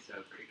 Okay, so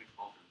pretty good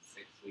poll from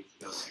 6 weeks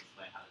ago to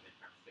explain how the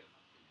midterms go in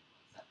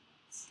 7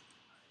 months.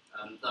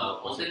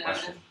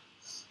 Alright.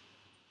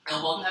 The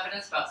Holden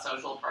evidence about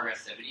social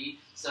progressivity.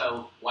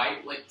 So why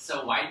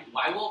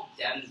will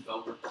Dems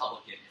vote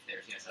Republican if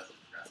there's social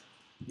progressive?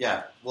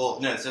 Yeah, well,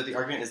 no. So the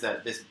argument is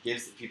that this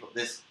gives people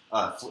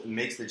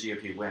makes the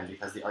GOP win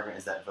because the argument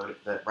is that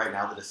right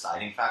now the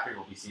deciding factor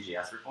will be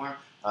CGS reform,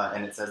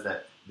 and it says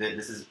that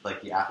this is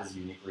the app is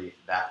uniquely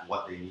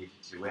what they need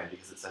to win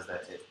because it says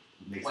that it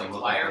makes them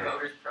look why are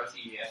voters pro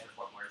CGS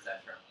reform? Where is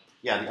that currently?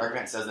 Yeah, the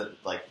argument says that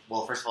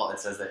first of all, it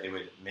says that it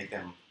would make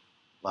them.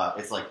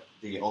 It's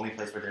the only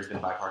place where there's been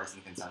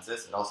bipartisan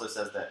consensus. It also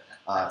says that.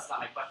 That's not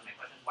my question. My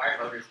question is why are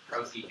voters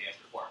pro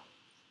CGS reform?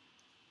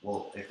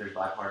 Well, if there's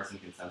bipartisan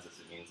consensus,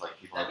 it means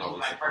people are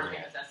probably supporting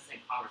it. That means bipartisan consensus in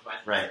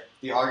Congress. Right.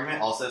 The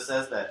argument also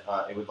says that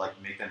it would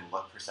make them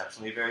look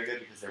perceptually very good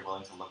because they're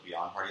willing to look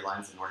beyond party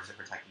lines in order to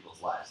protect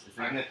people's lives. It's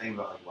making a thing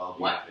about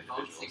well-being of individuals.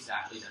 What votes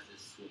exactly does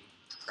this swing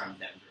from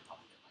them to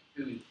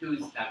Republican?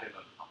 Who's not going to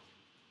vote Republican?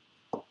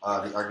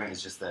 The argument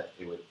is just that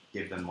it would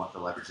give them what the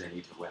leverage they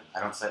need to win. I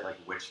don't cite like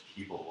which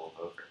people will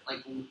vote for it.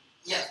 Like,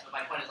 yes, but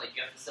my point is like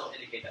you have to still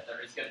indicate that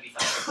there is going to be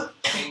some sort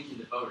of change in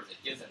the voters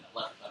that gives them that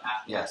leverage. I'm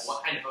asking Yes.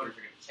 what kind of voters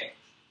are going to change.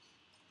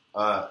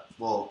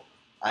 Well,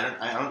 I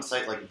don't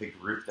cite like the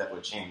group that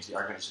would change. The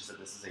argument is just that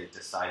this is a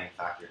deciding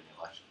factor in the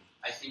election.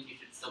 I think you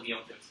should still be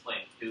able to explain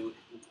who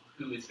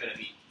is going to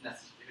be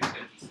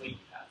swinging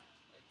that.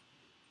 Like,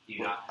 do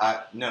you not?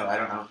 No, I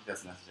don't think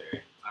that's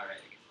necessary. All right,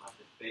 I guess we'll have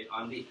to debate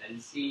on the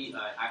NC.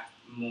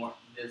 More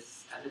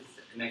this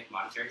make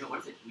monetary. But what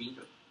does it mean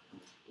to?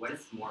 What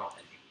does moral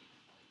hedging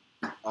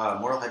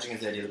mean? Moral hedging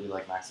is the idea that we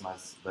like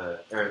maximize it's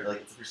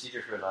a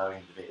procedure for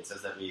evaluating the debate. It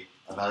says that we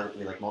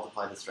like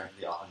multiply the strength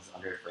of the offense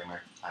under a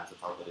framework times the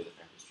probability the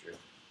framework is true.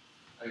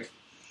 Okay,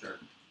 sure.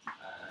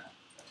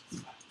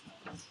 That's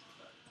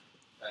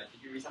fine.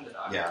 Did you resend the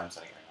doc? Yeah, I'm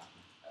sending it right now.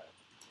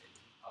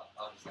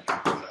 I'll just send it.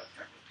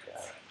 Yeah,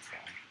 it's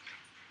fine.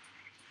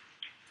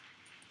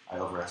 I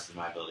overestimated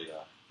my ability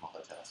to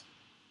multitask.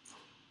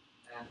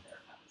 And there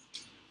it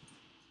happens.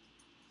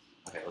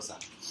 Okay, listen.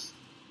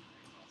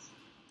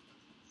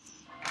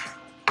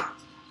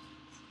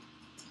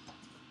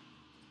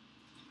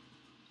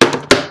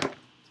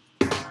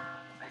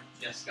 I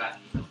just got an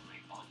email from my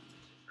college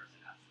admissions person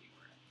asking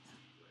where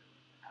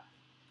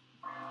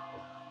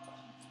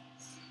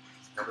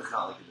No, it's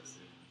not like a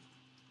decision.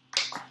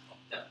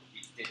 no,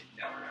 you didn't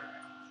know.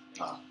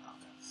 Oh,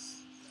 okay.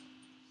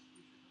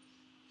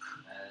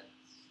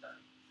 Start.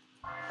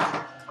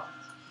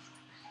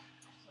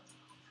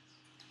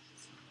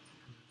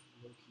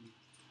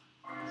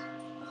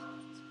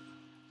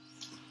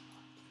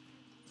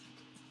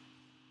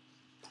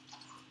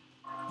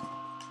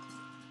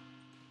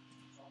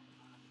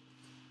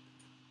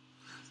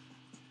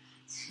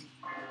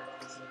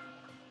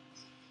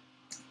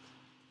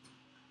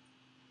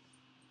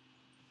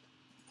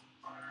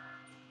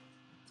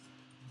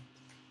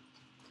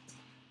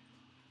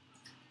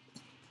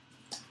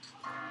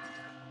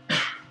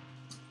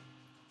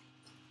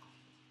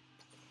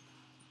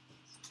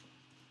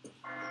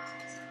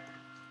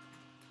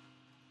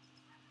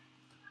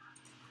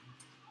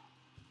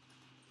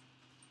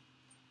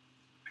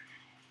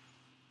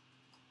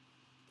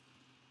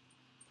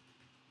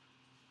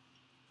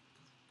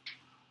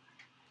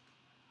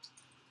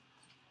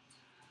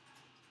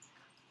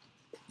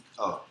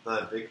 Oh,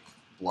 the big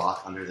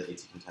block under the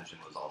AT contention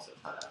was also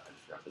cut out. I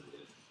just forgot to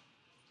delete it.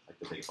 Like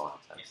the big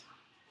block of text.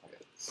 Okay.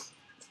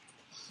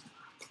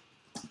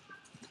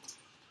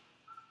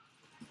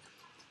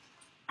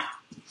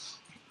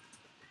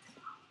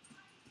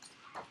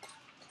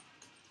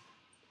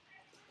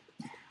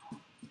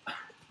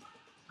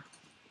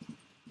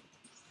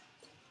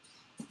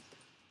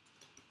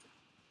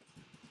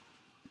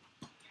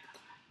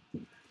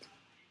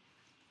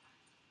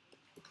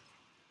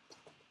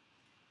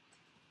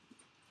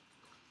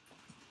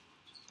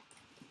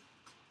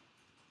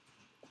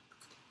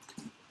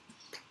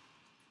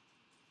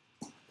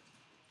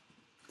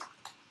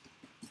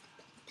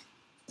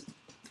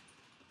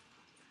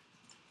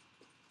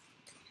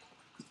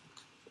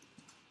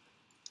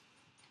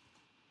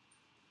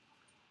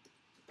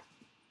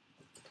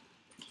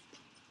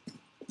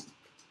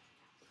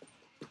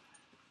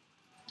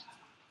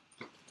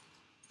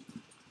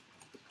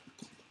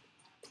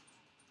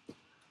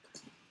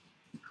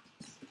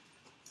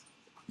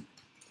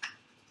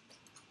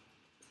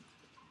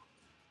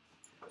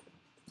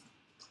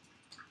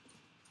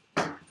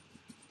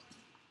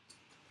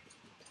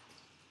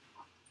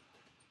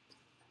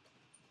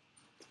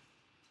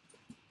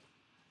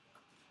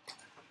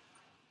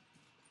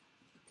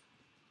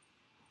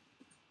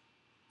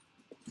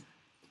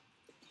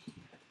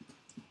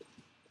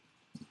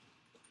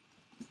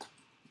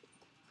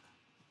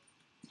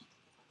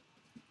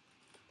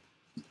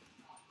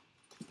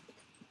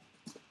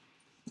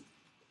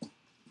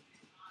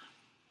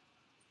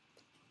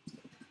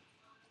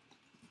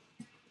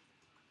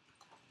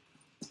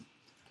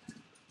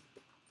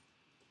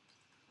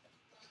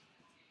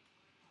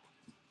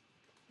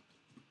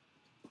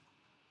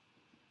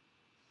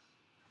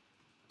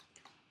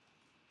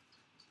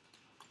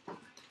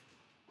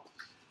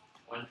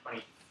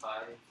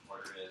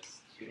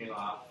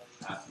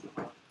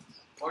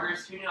 Order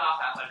is tuning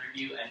off half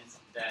review and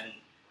then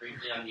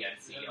briefly on the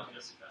NC. I'll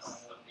just address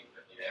something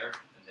quickly there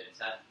and then it's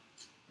that.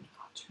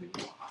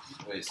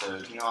 Wait, so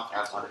tuning off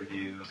apps on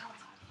review,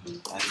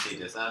 NC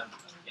does that?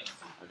 Yep.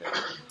 Okay.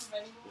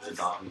 This is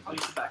off. I'll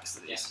use the backs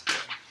of these.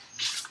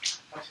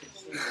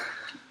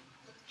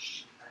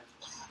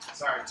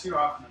 Sorry, too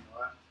often on the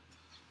left.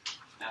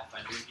 App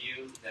on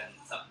review, then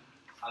some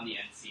on the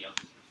NC. I'll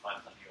just respond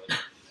to something really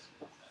quickly.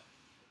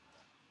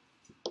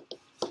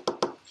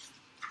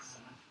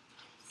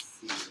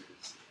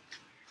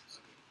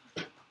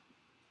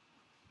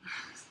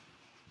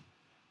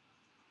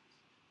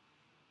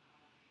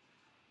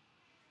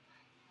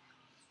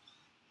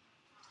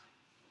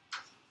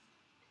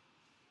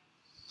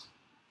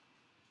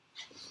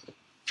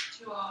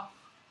 Two off,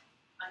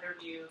 under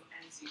view,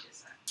 NC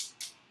dissect.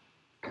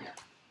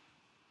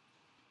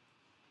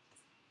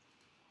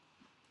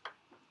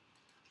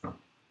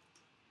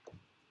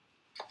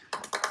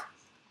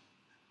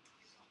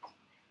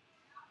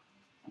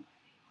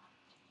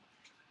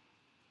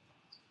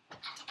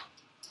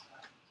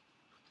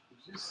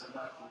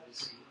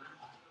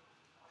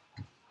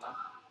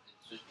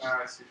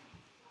 I see.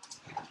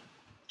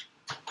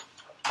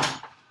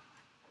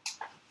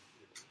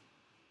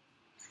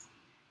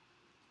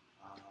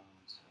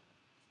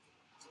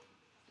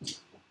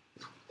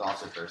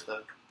 Thoughts are first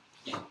though?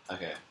 Yeah.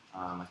 Okay.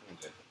 I think I'm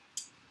good.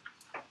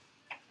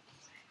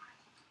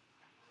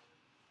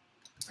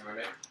 Am I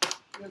ready?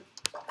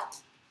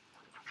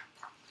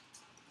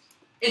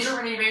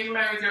 Interpreting invasion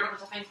matter with your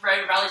things for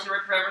every value to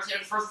work forever, so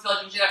first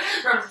intelligence,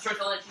 forever to short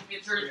intelligence, to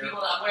be true people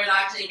that where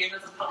not actually engage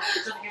in some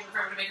justification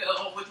forever to make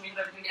which means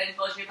everything and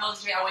intelligence,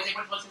 always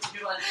able to listen to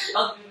people and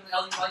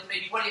LGBT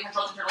maybe 20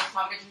 controls internal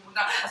communication with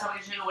not as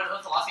somebody who would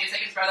philosophy a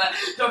second try that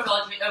to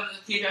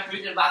intelligence THF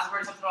food and last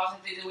word something else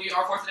we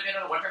are forced to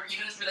depend on whatever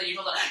even is for the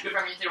usual good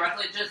for me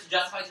theoretically just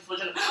justifies the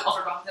solution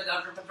also process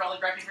that from controlling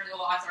directly for the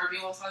laws are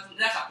being also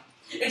next time.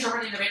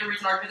 Interpreting the debate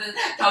reason argument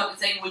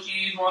saying which you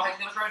use moral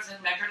technical reference and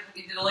measure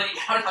the lady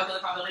how to calculate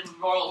the probability of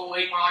moral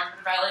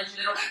argument violation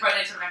right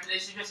answer to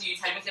mechanism just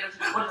use typing standards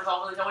when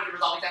resolve really no way to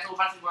resolve exactly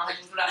what moral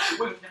actions do that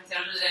when different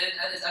standards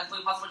is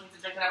absolutely possible to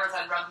subject never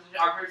side rather than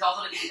argument is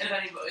also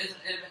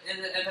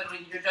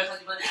independently you just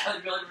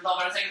really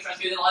resolve on a second stress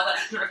you then allow that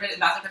to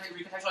massive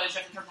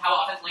recontextualization in terms of how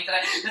often linked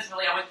that this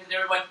really I would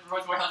consider what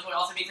more helpful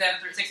also means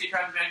that 60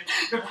 times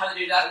how to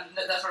do that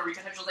sort of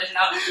recontextualization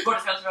now go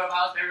to scale to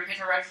violence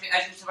verification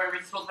as you survive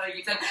supposed to be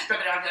sent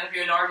driven out to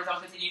the art is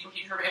also continue to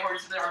keep her or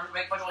to the art to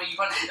make functional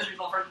econ as a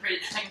result first period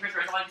second period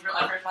right like real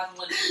first class and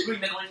green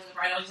middle into the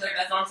right like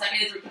that's norm second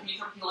is repeat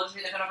for people to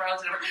the kind of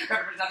violence and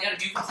never not the other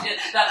you consider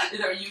that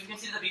you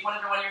consider the B1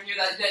 under 1 year theory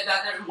that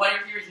 1 year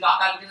theory is not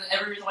bad because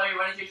every reason why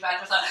you're running theory is bad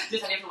just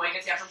idea for the weighing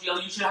against the actual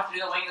shield you should have to do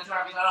the weighing that's what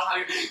I mean I don't know how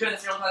you're going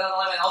to necessarily play that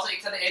line and also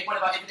extend the A point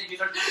about infinite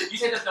users you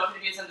say there's no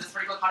infinite use in this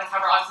particular context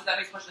however obviously that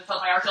makes push to tell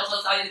my R shell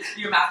so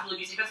you're massively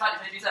abusing but it's not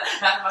infinite use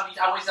math about me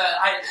always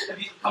I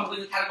abuse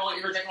completely categorically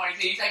reject one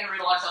you I can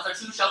read a lot of shells. There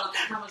are 2 shells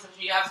that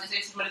you have 6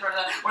 minutes or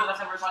one of the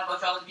numbers on both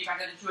shells and be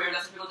back into 2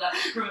 areas. That's what people that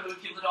proven with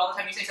people do all the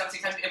time. You say 7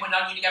 6 times when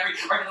non-unique every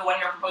argument the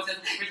 1 here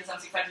proposes reason 7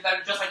 6 times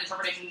that just by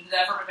interpretation the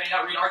affirmative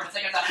not read argument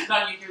second that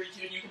non-unique theory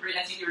 2 you can read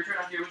NC theory return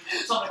on theory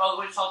which solving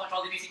all the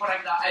basic point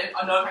I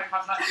know I'm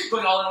not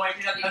going all in the way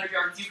to the under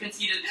arguments you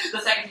conceded the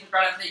second thing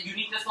about the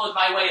uniqueness flows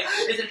my way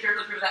is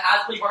empirically proven that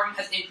as plea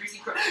bargaining has increasing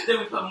then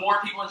we put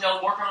more people in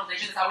jail more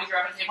criminalization is how we your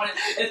evidence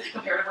is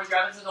comparative where your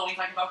evidence is only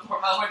talking about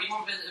where your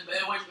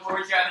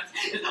evidence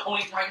is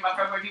only talking about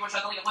where people are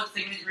shuttling and let's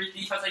think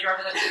defense that you're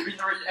after the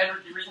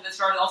reason this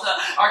started. Also,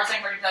 our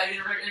second argument that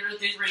it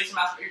did raise some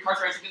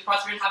incarceration because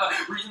prosecutors have a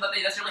reason that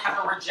they necessarily have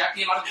to reject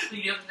the amount of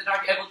videos in the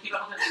dark able to keep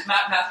up with the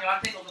math amount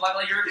of things.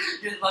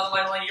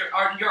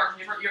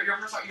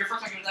 Your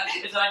first argument is that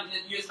it's not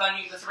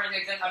using the supreme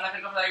example. I'm not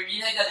going to go for that.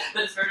 You think that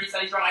the disparity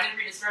studies wrong. I didn't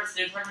read disparity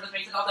studies. This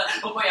makes it also.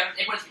 Oh boy,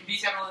 it was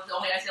BC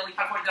only ICLE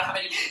kind of point. Don't have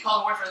any call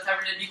the word for this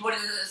ever. What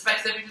is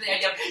specific to the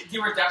idea of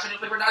de-reduction?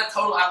 If we were not a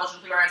total abolition,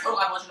 if we were a total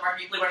abolition of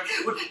RP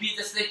would be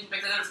this thing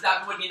because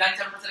that would be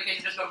 97% of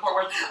cases just go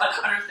forward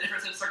under the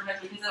difference of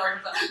circumstances. We consider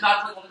arguments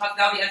not applicable to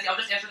now the NC. I'll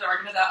just answer the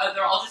argument that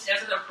I'll just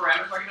answer the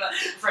parameters argument that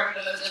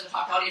parameter is the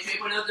top quality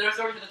issue. When there's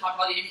already the top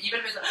quality issue, even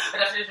if it's a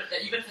definition, of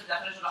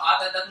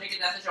odd, that doesn't make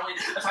it necessarily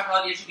a top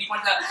quality issue. B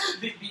point that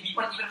B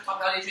point even if it's a top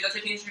quality issue, that's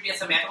just should be a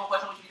semantical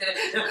question, which we said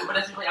would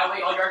necessarily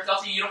outweigh all your arguments.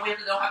 Also, you don't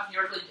have to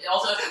theoretically.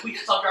 Also, we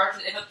solve your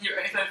arguments if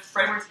a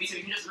framework is B, so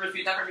you can just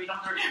refute that for you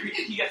don't have to.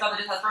 You get something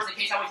that just has first in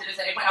case how we did it.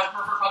 Say, I would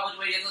prefer probably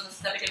the way it is as a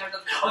systemic impact.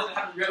 Always going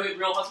to have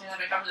real plus going to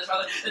come to this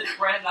rather than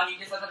random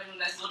non-unique something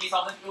that will be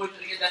solved which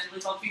is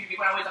naturally solved future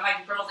people always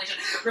imagine criminalization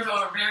for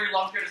a very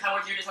long period of time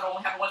where you just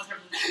only have one term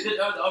the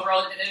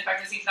overall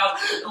impact it seems now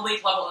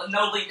league level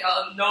no league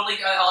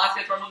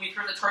Alaska from movie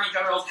first attorney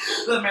generals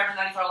the American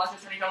 95 Alaska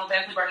attorney general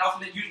Van Fleet and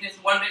also the uniqueness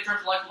 1 minute terms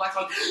of life black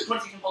song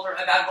 26 polls are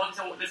a bad voting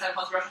so this had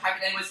plus Russian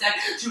hacking and was said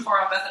too far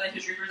off best in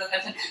history for that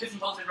 10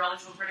 15 polls in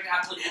relative critic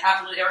absolute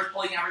errors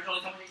polling average only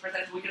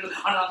 26% we could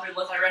unauthorized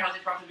list I ran housing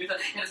from the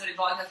in the city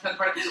volume has been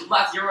part of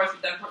last year was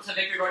them so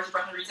victory voter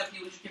suppression reset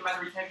people should give my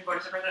retention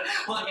voter suppression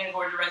holding in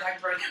voter red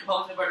act for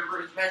Republican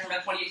voter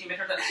measurement 2018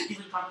 midterms that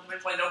easily confident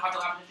with no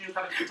popular opposition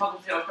to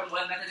Republican outcome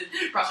one method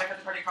prospect of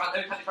the party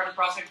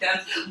prospect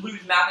then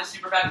lose math is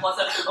super bad plus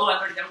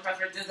 11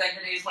 Democrats are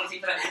designated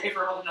 26 that a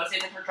for Republican no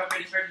state and Trump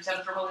rating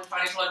 37 for Republican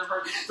financial ever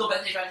for still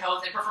best state by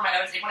health they prefer my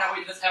evidence 8 point out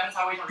this evidence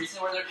how we don't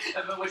recently where there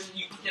which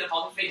you get a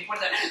policy fading point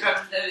that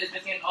evidence is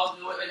missing and also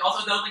the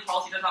league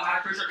policy does not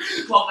matter crucial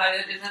 12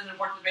 it isn't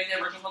important to make that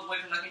working plus away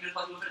from nothing to do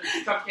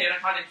with Trump Canada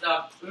context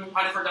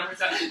for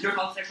Democrats your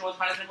conversation was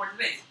kind of important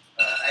debate.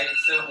 I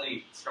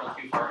accidentally scrolled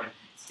too far and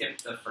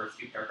skipped the first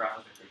 2 paragraphs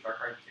of the crucial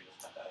card. You can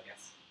just cut that, I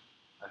guess.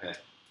 Okay.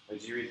 Wait,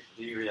 did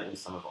you read at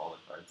least some of all the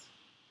cards?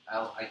 I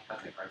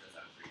cut the cards as I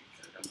was reading,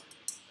 so don't worry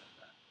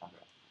about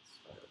that.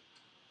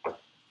 Okay.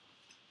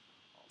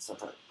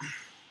 Separate.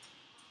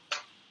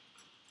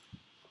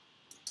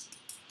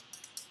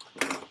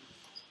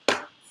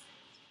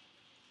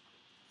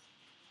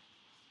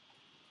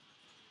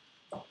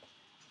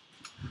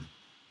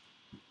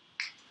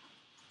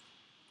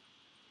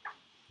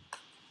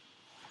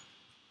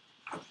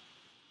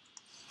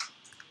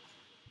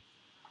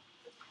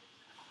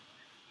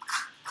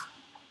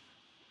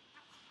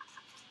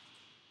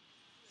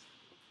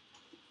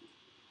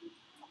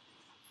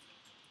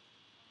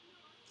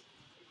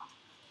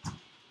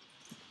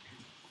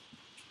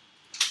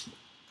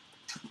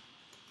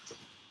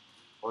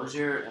 What was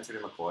your answer to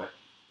McCoy?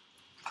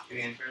 Two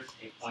answers.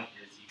 A point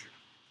is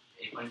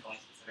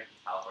only specific to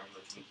California,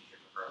 which means you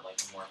should prefer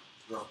like a more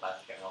rural class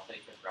general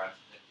state because around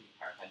the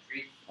entire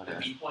country. Okay. The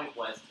B point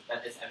was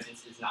that this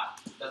evidence does not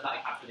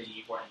account for the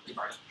need for any plea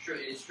bargaining. True,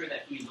 it is true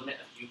that we limit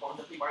a few forms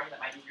of plea bargaining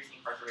that might increase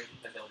incarceration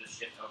because they'll just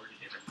shift over to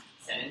different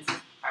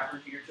sentences. However,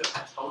 if you're to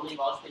totally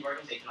abolish plea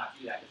bargaining, they cannot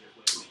do that because there's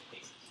way too many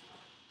cases.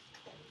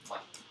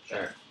 Like,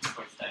 Sure.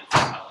 Court studies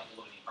about like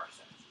eliminating harsh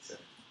sentences. Sure.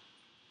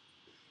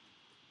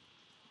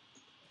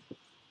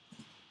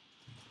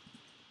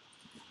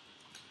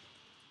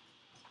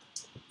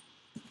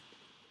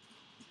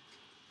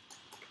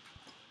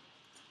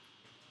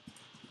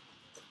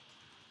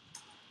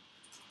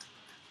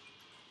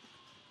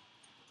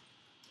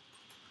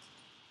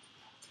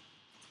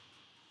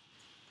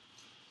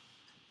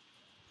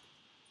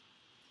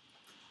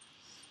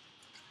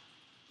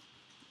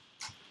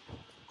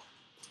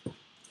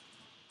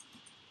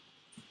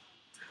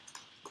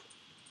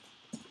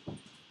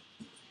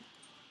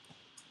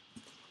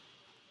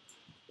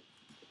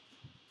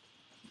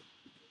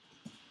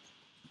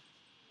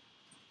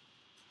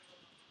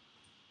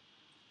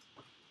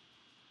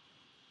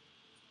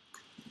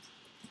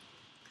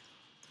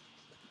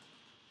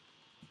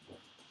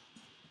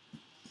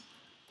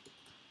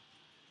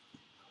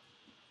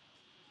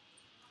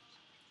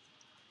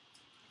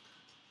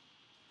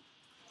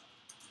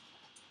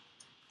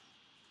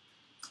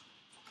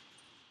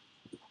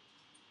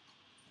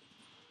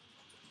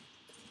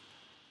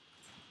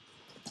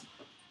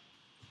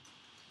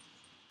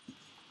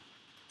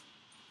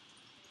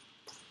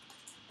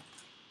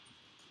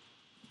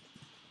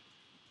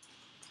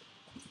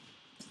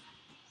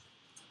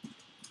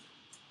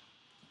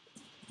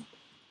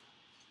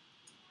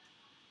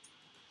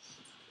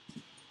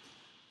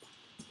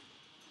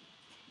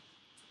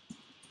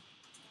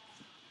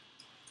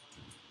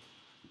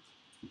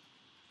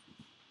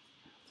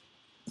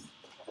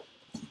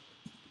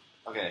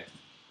 Okay.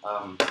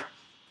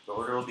 The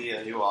order will be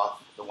a new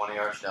off, the 1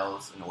 AR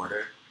shells in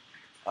order,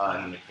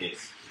 and then the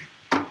case.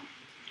 Let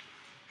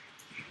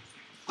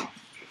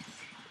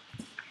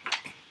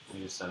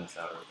me just send this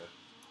out real quick.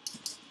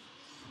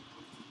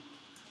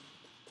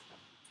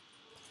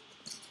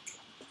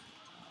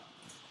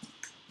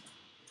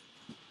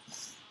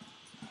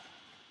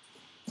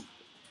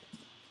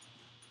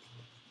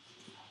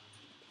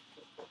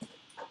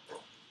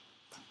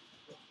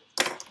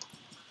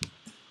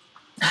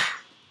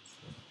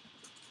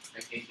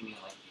 In case you mean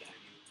like the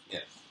interview.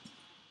 Yes.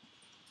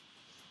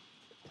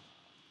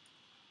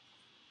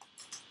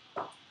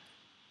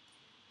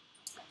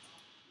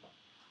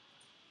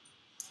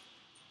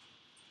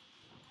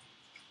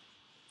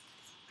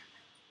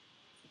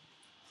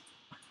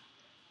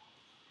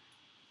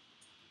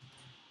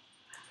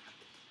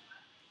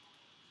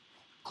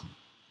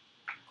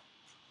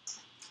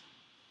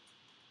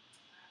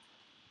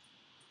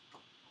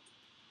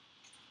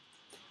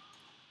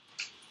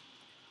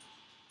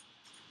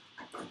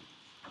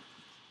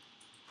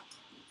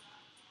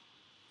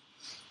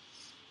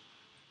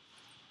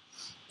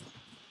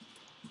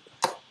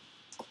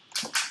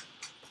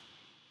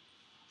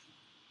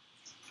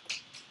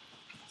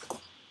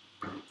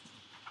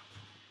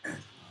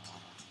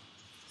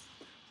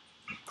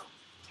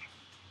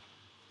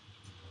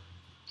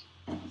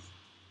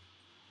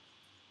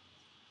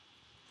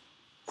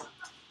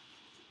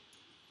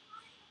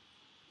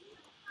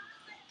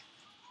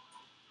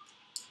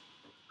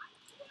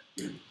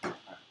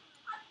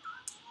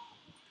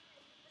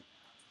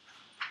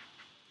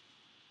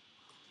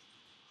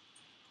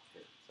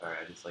 Sorry,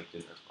 I just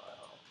didn't reply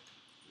all.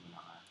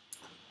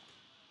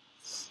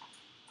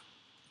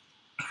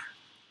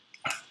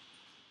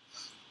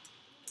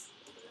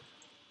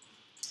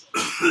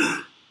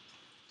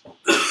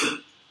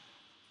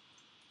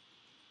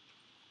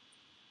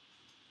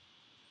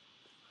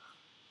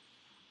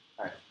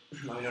 Alright,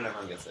 let me know when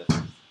everyone gets it.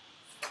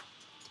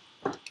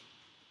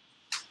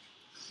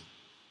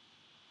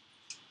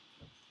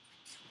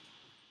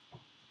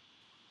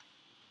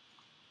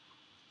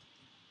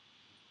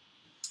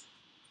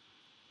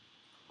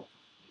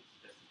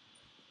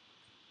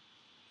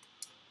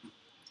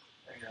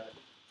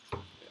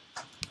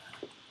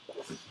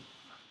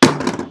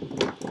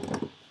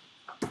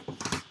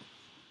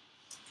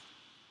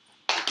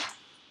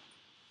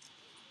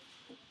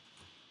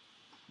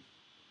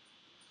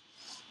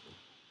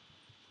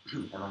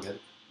 Everyone good?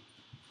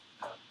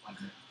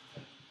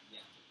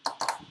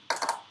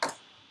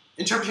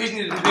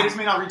 Interpretation: the debaters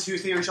may not read two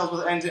theory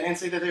shells and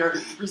say that there are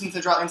reasons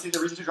to drop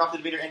the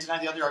debater and deny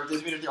the other are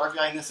designated the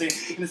RPI in the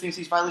same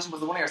stage. Violation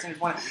was the 1 AR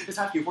standard 1. This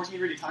has to be forcing me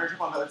to read a counter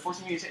trip on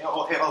forcing me to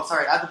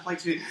add the play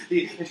to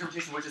the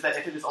interpretation, which is that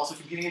if it is also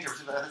competing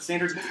interpretation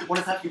standards, one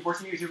is have to be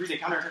forcing me to read a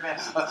counter trip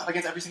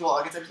against every single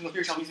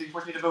theory shell means that you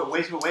force me to vote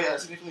way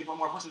significantly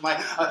more portion of my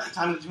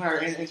time in the 2 hour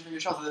answering your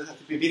shells.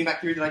 Beating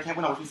back theory that I can't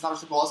win on, which means not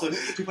reciprocal. Also,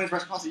 2 points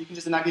reciprocity. You can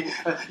just enact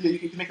you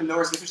can make them no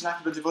or sufficient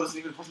active, but devote a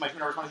significant portion of my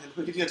 2 hour responding.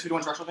 It gives you a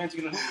 2-to-1 structural advantage. points.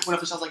 You can win up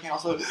the shells like can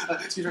also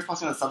speed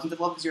response on a substantive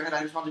level because your head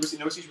items probably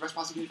no speed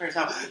response to fairness.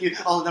 Now,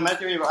 the meta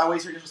theory of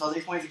outweighs your initial cells,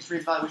 8 points,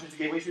 experience evaluation is a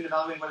gateway to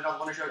evaluating whether or not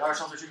one or shells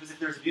are true because if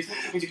there's abuse,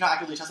 it means you cannot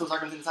accurately test those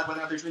arguments and decide whether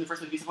or not they're true in the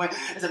first place. Abuse point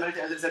is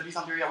that abuse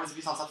on theory outweighs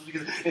abuse on substance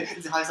because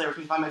it's the highest layer, which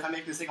means if I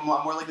make a mistake, I'm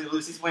more likely to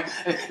lose. C point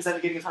is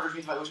that negating his hard, which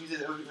means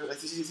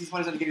C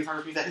point is that negating his hard,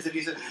 which means that his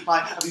abuse,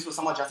 my abuse was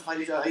somewhat justified.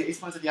 Ace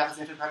points at the app is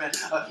infinite prevalent,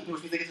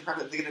 which means they get in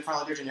front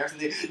of their generics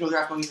and they know their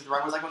app needs to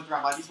run. Whereas I going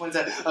through my these points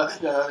that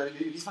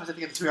these points that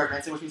they get the 2 yard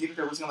grants, which means even if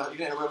they're losing on the,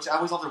 which I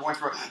always love their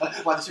warrants for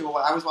why the 2.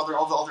 I always love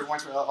all their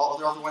warrants for all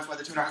their warrants why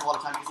the 2 have a lot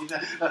of time because even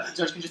the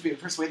judge can just be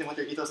persuade them with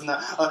their ethos in the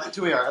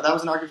 2 AR. That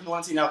was an argument from the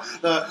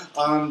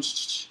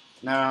 1C.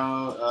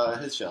 Now the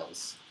his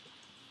shells.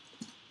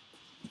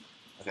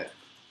 Okay.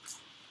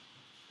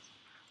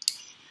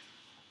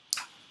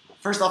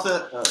 First off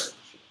the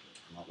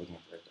I'm not looking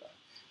at the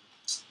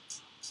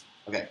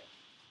right. Okay.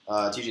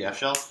 TGF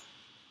shell.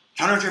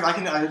 Counterintuitive,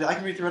 I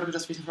can read theoretical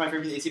justification for my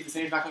frame to the AC. If the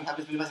standard backline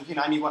happens to minimize and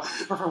P9, me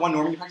prefer one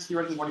norming. You practice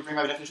theoretically one frame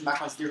by definition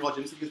maximize theoretical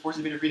legitimacy because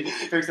forces of free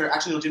theories that are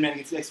actually legitimate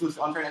and exclude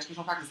unfair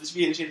educational practice. This should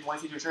be initiated one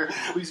to ensure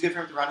we use a good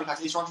frame with the rounding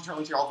class. A strong internal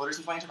link to all voters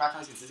since my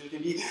intermathematics is consistent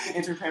within B.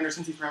 Answering parameters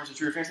since these parameters are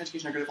true. Fairness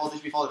education are good defaults. They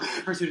should be followed.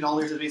 Pursued in all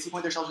layers of the AC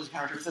point. Their shells is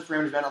counterintuitive. Such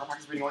parameters bad. All the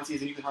practice reading one C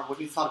is a nuclear hard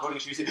voting. It's not a voting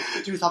issue.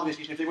 To the topic of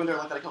education. If they win their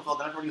link that I kill failed,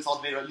 then I'm going to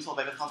solve debate about useful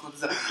debate. The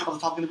consequences of the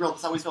topic in the real.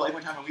 This always fail 8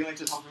 point time and we link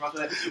to the topic about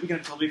that. We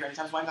can fill debate for any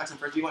time. So my impact on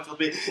first B1 field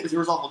debate is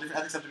irresolvable. Different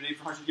ethics have debate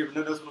for hundreds of years.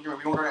 No noticeable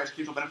agreement. We won't our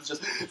educational benefits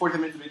just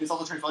 45 minutes of debate. It's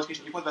also transfer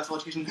education. We point the best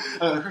education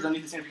occurs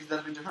underneath the standard because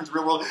that in terms of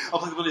real world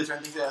applicability is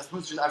certain things as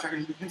opposed to just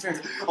abstract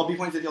concerns. All B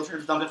points that the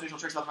alternatives dumb definitional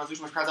tricks about the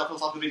resolution which crowds out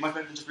philosophical debate much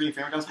better than just reading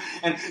framer dumps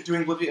and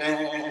doing blippy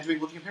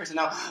comparison.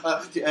 Now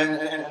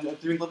and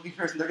doing blippy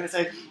comparison, they're going to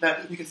say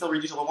that you can still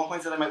read each level 1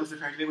 points that I might lose the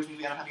framer debate, which means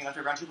we end up having an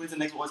unfair round 2 points and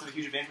next will always have a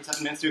huge advantage for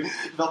 7 minutes to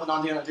develop a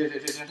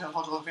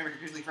non-deontological framework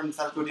usually from the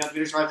status quo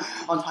deontology drive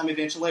on time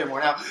advantage layer more.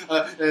 Now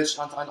on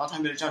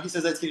time advantage. Now he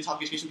says that it's getting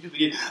topic education because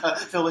we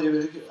fill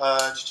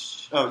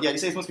oh, yeah, you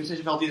say it's most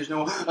constitutive penalty. There's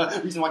no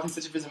reason why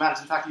constitutivism matters.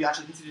 In fact, you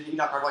actually consider the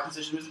Enoch card why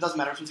constitutivism doesn't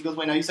matter since it goes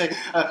away. Now, you say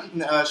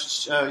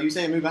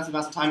it moved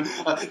massive time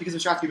because of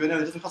strategy, but no,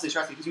 it doesn't cost you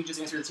strategy because you can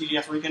just answer the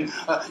CGF or you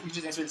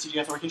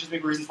can just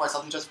make reasons why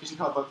self justification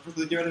come up, but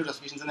preclude the other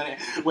justifications and then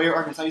weigh your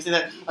arguments. Now, you say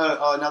that,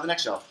 now the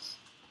next shelf.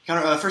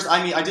 First,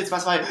 I did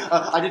specify,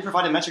 I did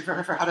provide a metric for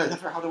how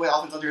to weigh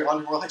offense under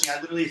moral hedging. I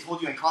literally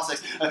told you in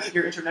cross-sex.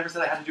 Your intern never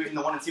said I had to do it in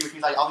the 1 and C, which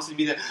means I obviously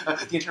meet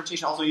the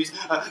interpretation also use.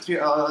 I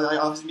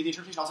obviously meet the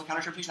interpretation also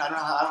counter-interpretation. I don't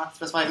have to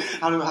specify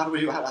how to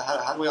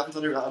weigh offense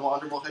under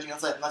moral hedging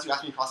unless you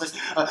ask me in cross-sex.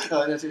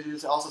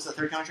 Also, the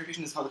third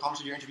counter-interpretation is called the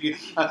converse of your interview.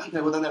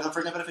 Well, then the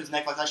first negative is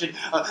negative. I should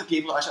be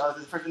able to.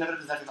 The first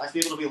negative is negative. I should be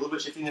able to be a little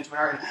bit shifting into an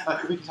art and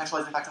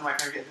recontextualize the impact on my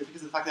frame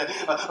because of the fact that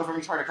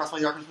affirming trying to cross-play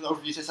the argument from the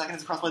overview. Second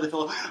is cross-play the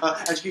fill.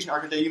 Education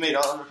argument that you made,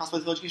 cross-play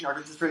the education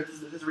argument. This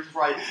is the reason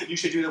why you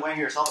should do the weighing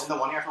yourself in the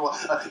 1 year for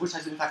which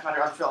has in fact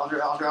matter under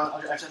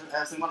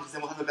because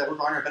then we'll have a better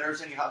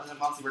understanding of how it doesn't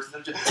honestly work.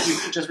 So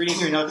just reading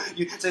here,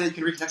 you say that you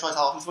can recontextualize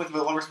how often with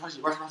one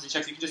reciprocity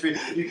checks. You can just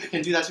you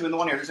can do that too in the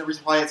 1 year. There's no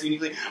reason why it's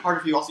uniquely harder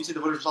for you. Also, you say the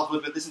voters resolved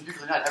with, but this is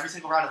particularly not every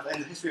single round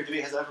in the history of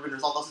debate has ever been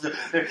resolved. Also,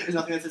 there is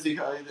nothing that says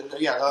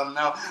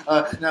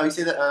now you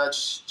say that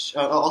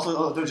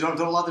also don't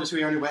allow the 2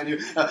 year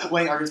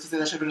weighing arguments because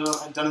that should have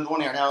been done in the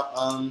 1 year.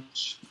 Now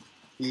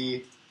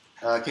the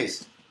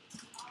case.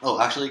 Oh,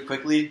 actually,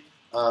 quickly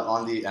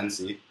on the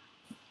NC.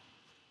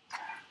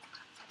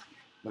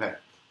 Okay.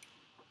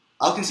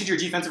 I'll concede your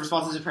defensive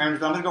responses to parameters,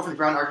 but I'm going to go for the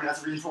ground argument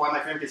as a reason for why my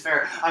frame gets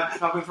fair. I'm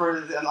not going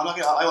for.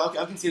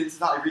 I'll concede this is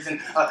not a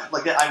reason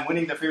like that. I'm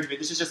winning the frame debate.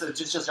 This is just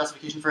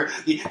justification for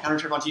the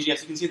counter-turf on TGF.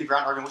 So you can see the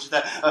ground argument, which is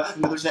that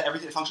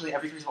functionally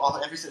every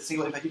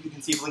single impact you can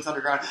conceive links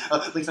underground,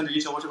 links under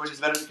util, which is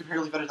better,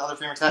 comparatively better to other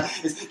frameworks. That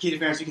is key to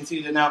fairness. You can see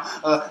it now.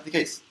 The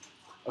case.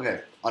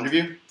 Okay.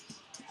 Underview.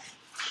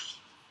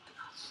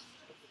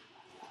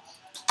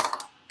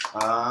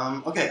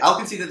 Okay, I'll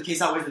concede that the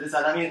case outweighs the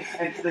dissent. I mean,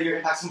 and that your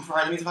impacts from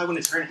that means if I win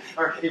a turn,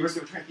 or a risk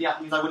of a turn to the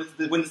app, means I win this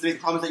debate. The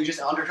problem is that you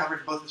just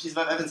undercovered both the sheets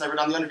of evidence I read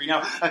on the underview.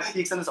 Now, he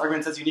extends this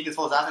argument says unique as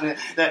well as app, and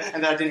that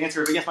I didn't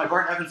answer. But yes, my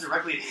Barton evidence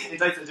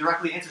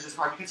directly answers this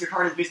card because your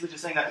card is basically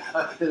just saying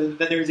that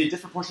there is a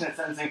disproportionate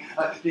sentencing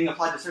being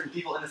applied to certain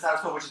people in the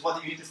status quo, which is what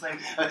the uniqueness claim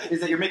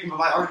is that you're making. But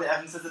my argument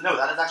evidence says that no,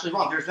 that is actually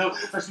wrong. There's no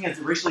such thing as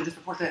racially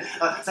disproportionate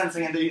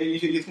sentencing, and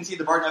you can see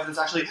the Barton evidence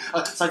actually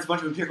cites a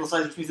bunch of empirical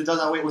studies, which means it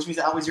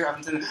outweighs your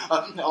evidence,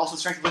 and also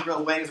strength of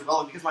liberal weighing is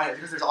irrelevant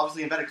because there's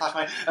obviously embedded clash.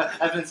 My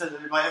evidence says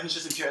that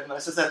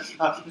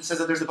it says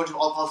that there's a bunch of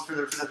all clauses for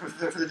the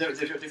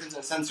difference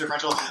in sentence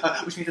differential,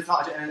 which means it's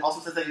not, and it also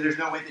says that there's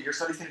no way that your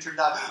studies can attribute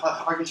that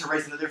argument to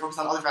race, and that they're focused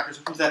on other factors,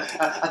 which means that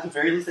at the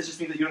very least, it just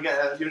means that you don't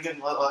get even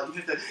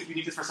if the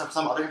uniqueness for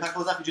some other impact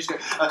clause, you just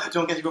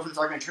don't get to go for this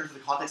argument in terms of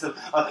the context of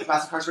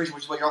mass incarceration,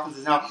 which is what your offense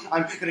is. Now,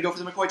 I'm going to go for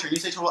the McCoy turn. You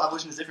say total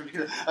abolition is different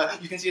because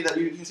you can see that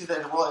in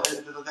the world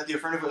that the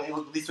affirmative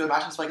leads to a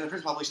maximum spike in the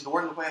prison population. population. The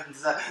word in McCoy evidence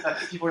is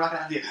that people are not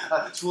going to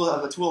have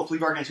the tool of plea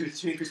bargaining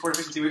to increase court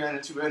efficiency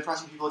and to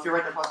prosecute people. If you're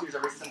right that prosecutors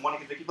are racist and want to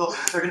convict people,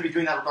 they're going to be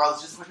doing that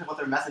regardless. It's just a question of what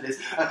their method is.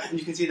 And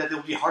you can see that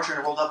they'll be harsher in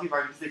a rolled up plea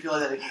bargain because they feel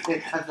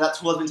that that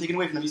tool has been taken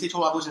away from them. You say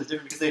total abolition is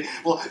different because they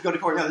will go to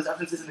court. No, this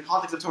evidence is in the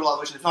context of total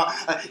abolition. It's not,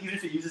 even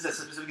if it uses a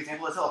specific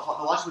example itself,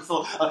 the logic would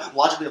still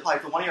logically apply.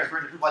 If the 1 year is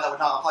burden to prove why that would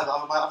not apply, but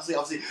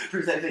obviously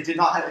proves that if they did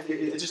not have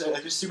it just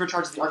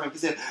supercharges the argument,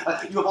 because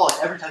if you abolish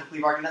every type of plea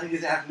bargain, that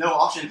means they have no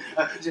option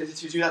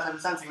to do that type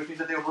of sentencing, which means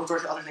that they will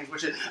resort to other things,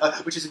 which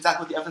is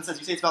exactly what the evidence says.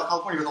 You say it's about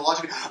California, but the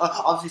logic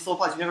obviously still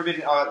applies. You never made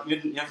an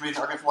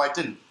argument for why it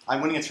didn't.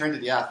 I'm winning a turn to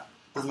the app.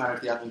 Doesn't matter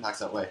if the app impacts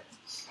that way.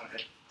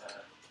 Okay.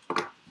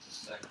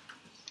 Just a second.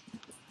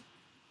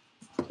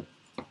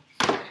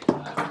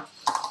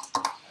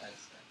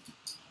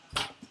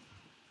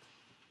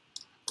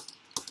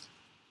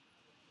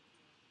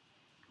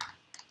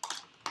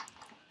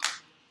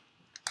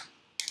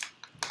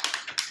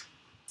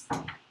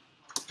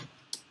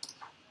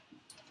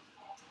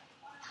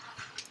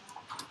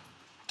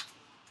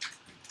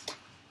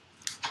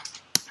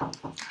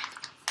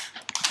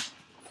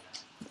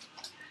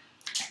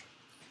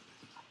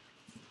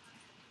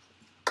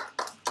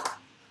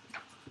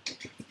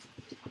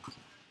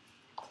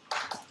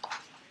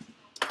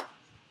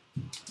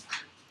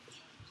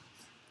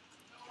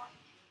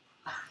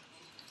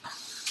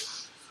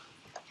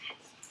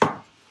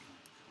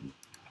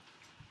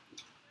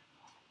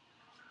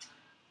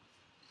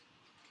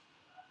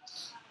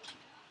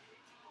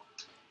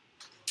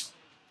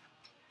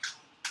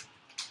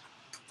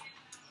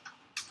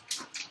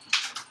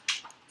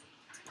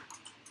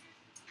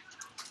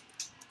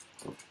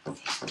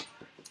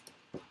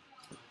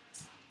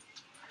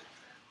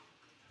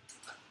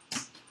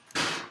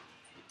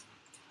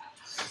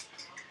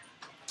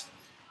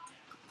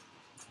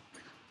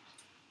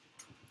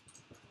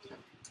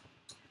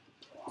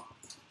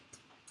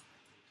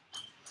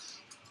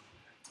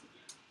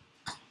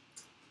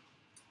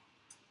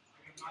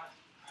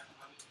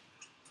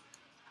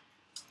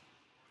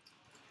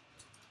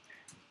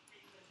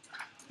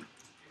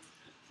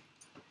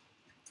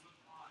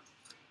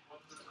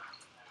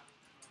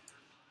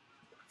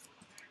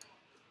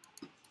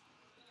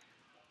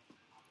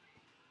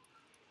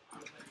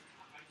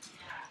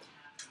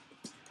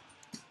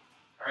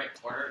 Alright,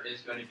 order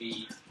is going to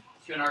be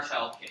 2 in our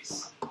shell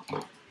case.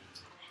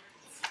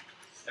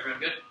 Everyone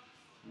good?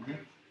 Mm-hmm.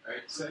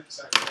 Alright. Second.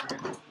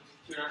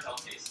 2 in our shell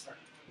case.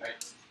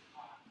 Alright.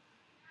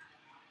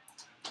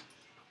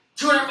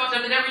 200 fucked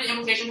up, and every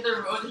implication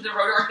to the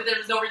rotor arc, but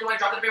there's no reason why I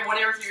dropped the bear 1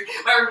 error here.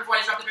 My argument for why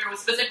I dropped the bear was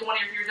specific to 1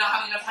 error here, not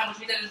having enough time, which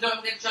means that there's no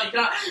implication to show. You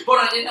cannot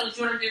vote on it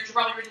intelligently 200 years, you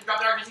probably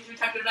drop the argument 6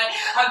 times to tonight.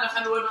 Have enough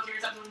time to vote about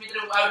theories, something would mean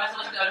that I would have to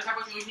listen to other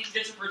coverage, which means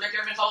just to reject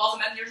arguments. I'll also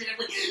method theories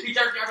simply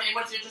reject the argument,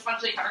 but it's just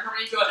functionally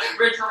counter-termination to a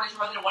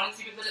redetermination rather than 1 and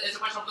 2, because it's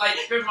a question of like,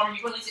 here's one where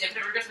you can at least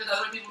infinite regrets, because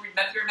other people read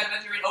method theory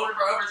and over and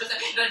over, just that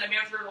a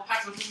mathematical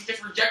pass, which means you just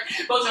reject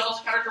both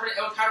shells, also counter-terminate,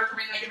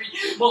 I can read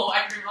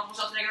multiple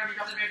shells, and I can read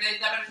drop the bear, that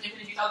matters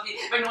infinite utility.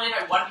 If I can only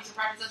have 1 piece of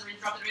practice as a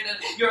drop the bear, then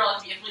you're allowed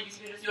to be infinitely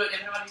easy to do it,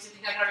 infinite amount of things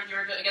I can argue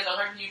against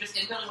other arguments, you just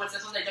infinitely win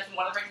systems, like just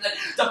one of the practices that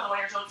dump the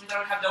 1 year shells, which means I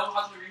would have no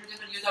possible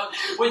reasons to use out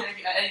with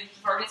any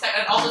argument.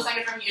 And also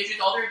second term issues,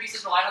 all their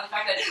abuses rely on the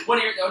fact that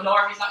 1 year no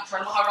argument is not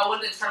internal, however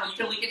when it's internal, you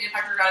can leak an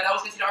impact your guy, that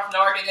was considered from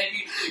no argument, and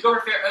if you go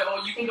for fair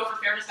you can go for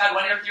fairness guide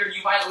 1 year theory, you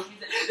violate, which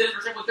means that this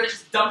particular could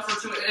just dump for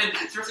 2 and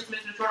seriously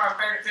committed to 2 hour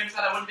fairness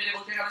guide, I wouldn't be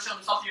able to take out the show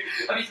themselves here.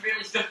 Abuse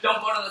severely, just don't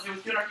vote on this. It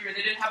was 2 argument,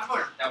 they didn't have a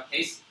voter. Now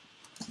case.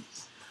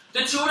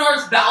 The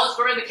Tudors' ballot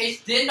scoring the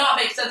case did not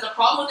make sense. The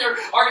problem with their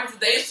arguments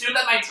is they assumed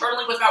that my turn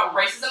link was about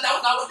racism. That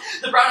was not what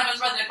the Brown evidence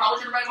was. They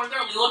probably should have read more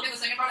thoroughly. Look at the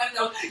second Brown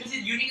evidence. You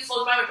see, the unique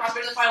slows by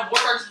prosecutors file war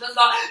charges. That's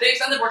not. They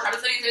extended war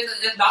charges.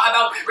 It's not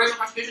about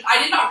racial prosecution. I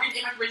did not read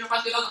the impact of racial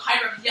prosecution. That was a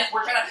higher evidence. Yes,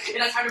 we're trying to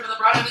in that time, but the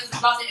Brown evidence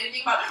does not say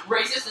anything about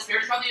racist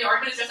disparities. The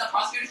argument is just that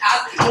prosecutors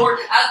as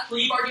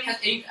plea bargaining has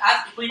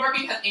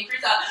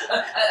increased,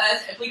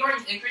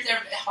 they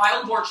have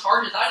filed more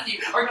charges. That is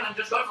the argument I'm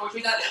just going for, which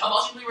means that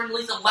abolishing plea bargaining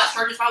leads to less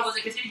charges filed as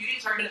a conceded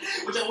unique argument,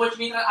 which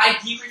means that I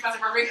decrease my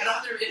incarceration.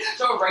 I don't have to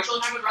show a racial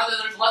impact, but rather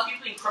there's less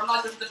people being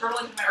criminalized, which is the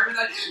terminal impact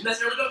argument that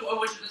necessarily go,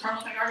 which is the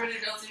terminal impact argument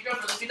that you go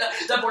for. Let's see that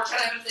the board Chen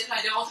evidence is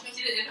they also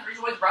conceded in the reason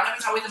why the Brown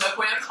evidence outweighs the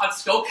McCoy evidence on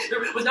scope. There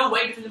was no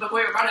way between the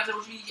McCoy or Brown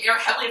evidence, which means the error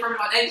heavily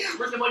affirmative on A.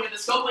 We're going to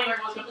the scope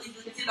argument was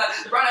completely conceded that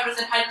the Brown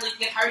evidence entitled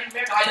the entirety of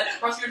America. The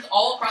prosecutors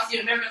all across the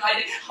American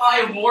side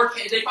file more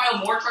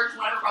charges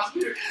whenever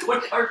prosecutor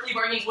whatever plea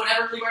bargaining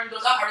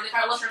goes up, however they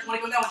file less charges when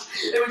it goes down,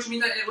 which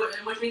means that it's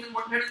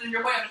more competitive than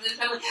your McCoy evidence.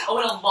 I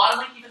win a lot of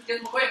link even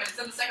against McCoy evidence.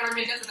 And the second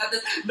argument against it that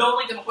this no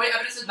link to McCoy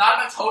evidence is not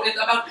about total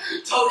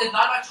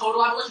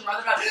abolition,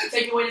 rather about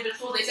taking away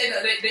individual tools. They say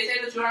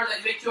the 2 hours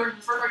that make 2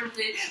 arguments. First argument,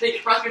 they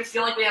prosecutors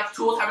feel like they have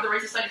tools. However, the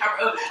racist side,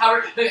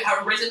 however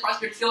racist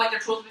prosecutors feel like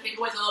their tools have been taken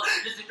away, so they'll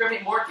just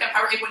discriminate more.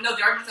 However, no,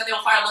 the argument is that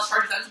they'll file less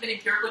charges. That has been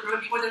empirically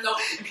proven before. There's no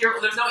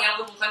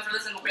analytical sense for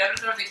this, and McCoy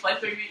evidence is explained.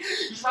 So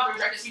you should probably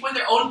reject it. See, when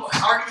their own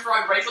argument for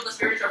why racial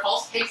disparities are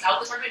false takes out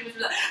this argument,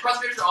 because the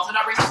prosecutors are also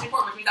not racist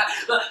anymore, which means that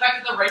the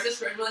fact that the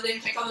racist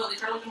criminalization takes on the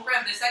eternal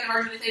democrat. The second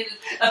argument they say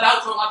is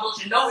about total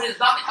abolition. No, it is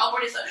not.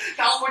 California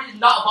did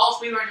not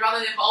abolish plea bargaining,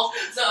 rather than abolish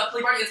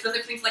plea bargaining in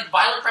specific things like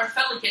violent crimes and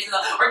felony cases. The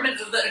argument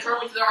that if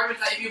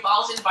you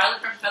abolish it in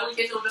violent crimes and felony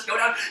cases, it will just go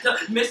down to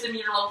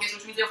misdemeanor level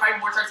cases, which means they're fighting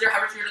more charges. They're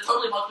having to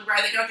totally abolish plea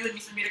bargaining. They cannot do it in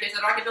misdemeanor cases.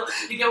 They're not going to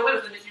get away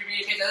with the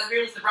misdemeanor cases. At the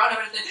very least, the Brown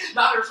evidence is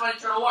not responding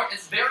to internal warrant.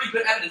 It's very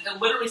good evidence.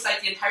 It literally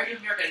cites the entirety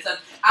of America. It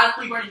says, as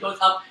plea bargaining goes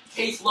up,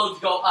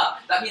 caseloads go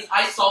up. That means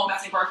I solve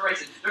mass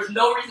incarceration. There's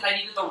no reason I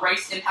needed the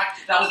race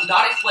impact that was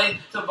not explained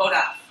to vote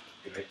out.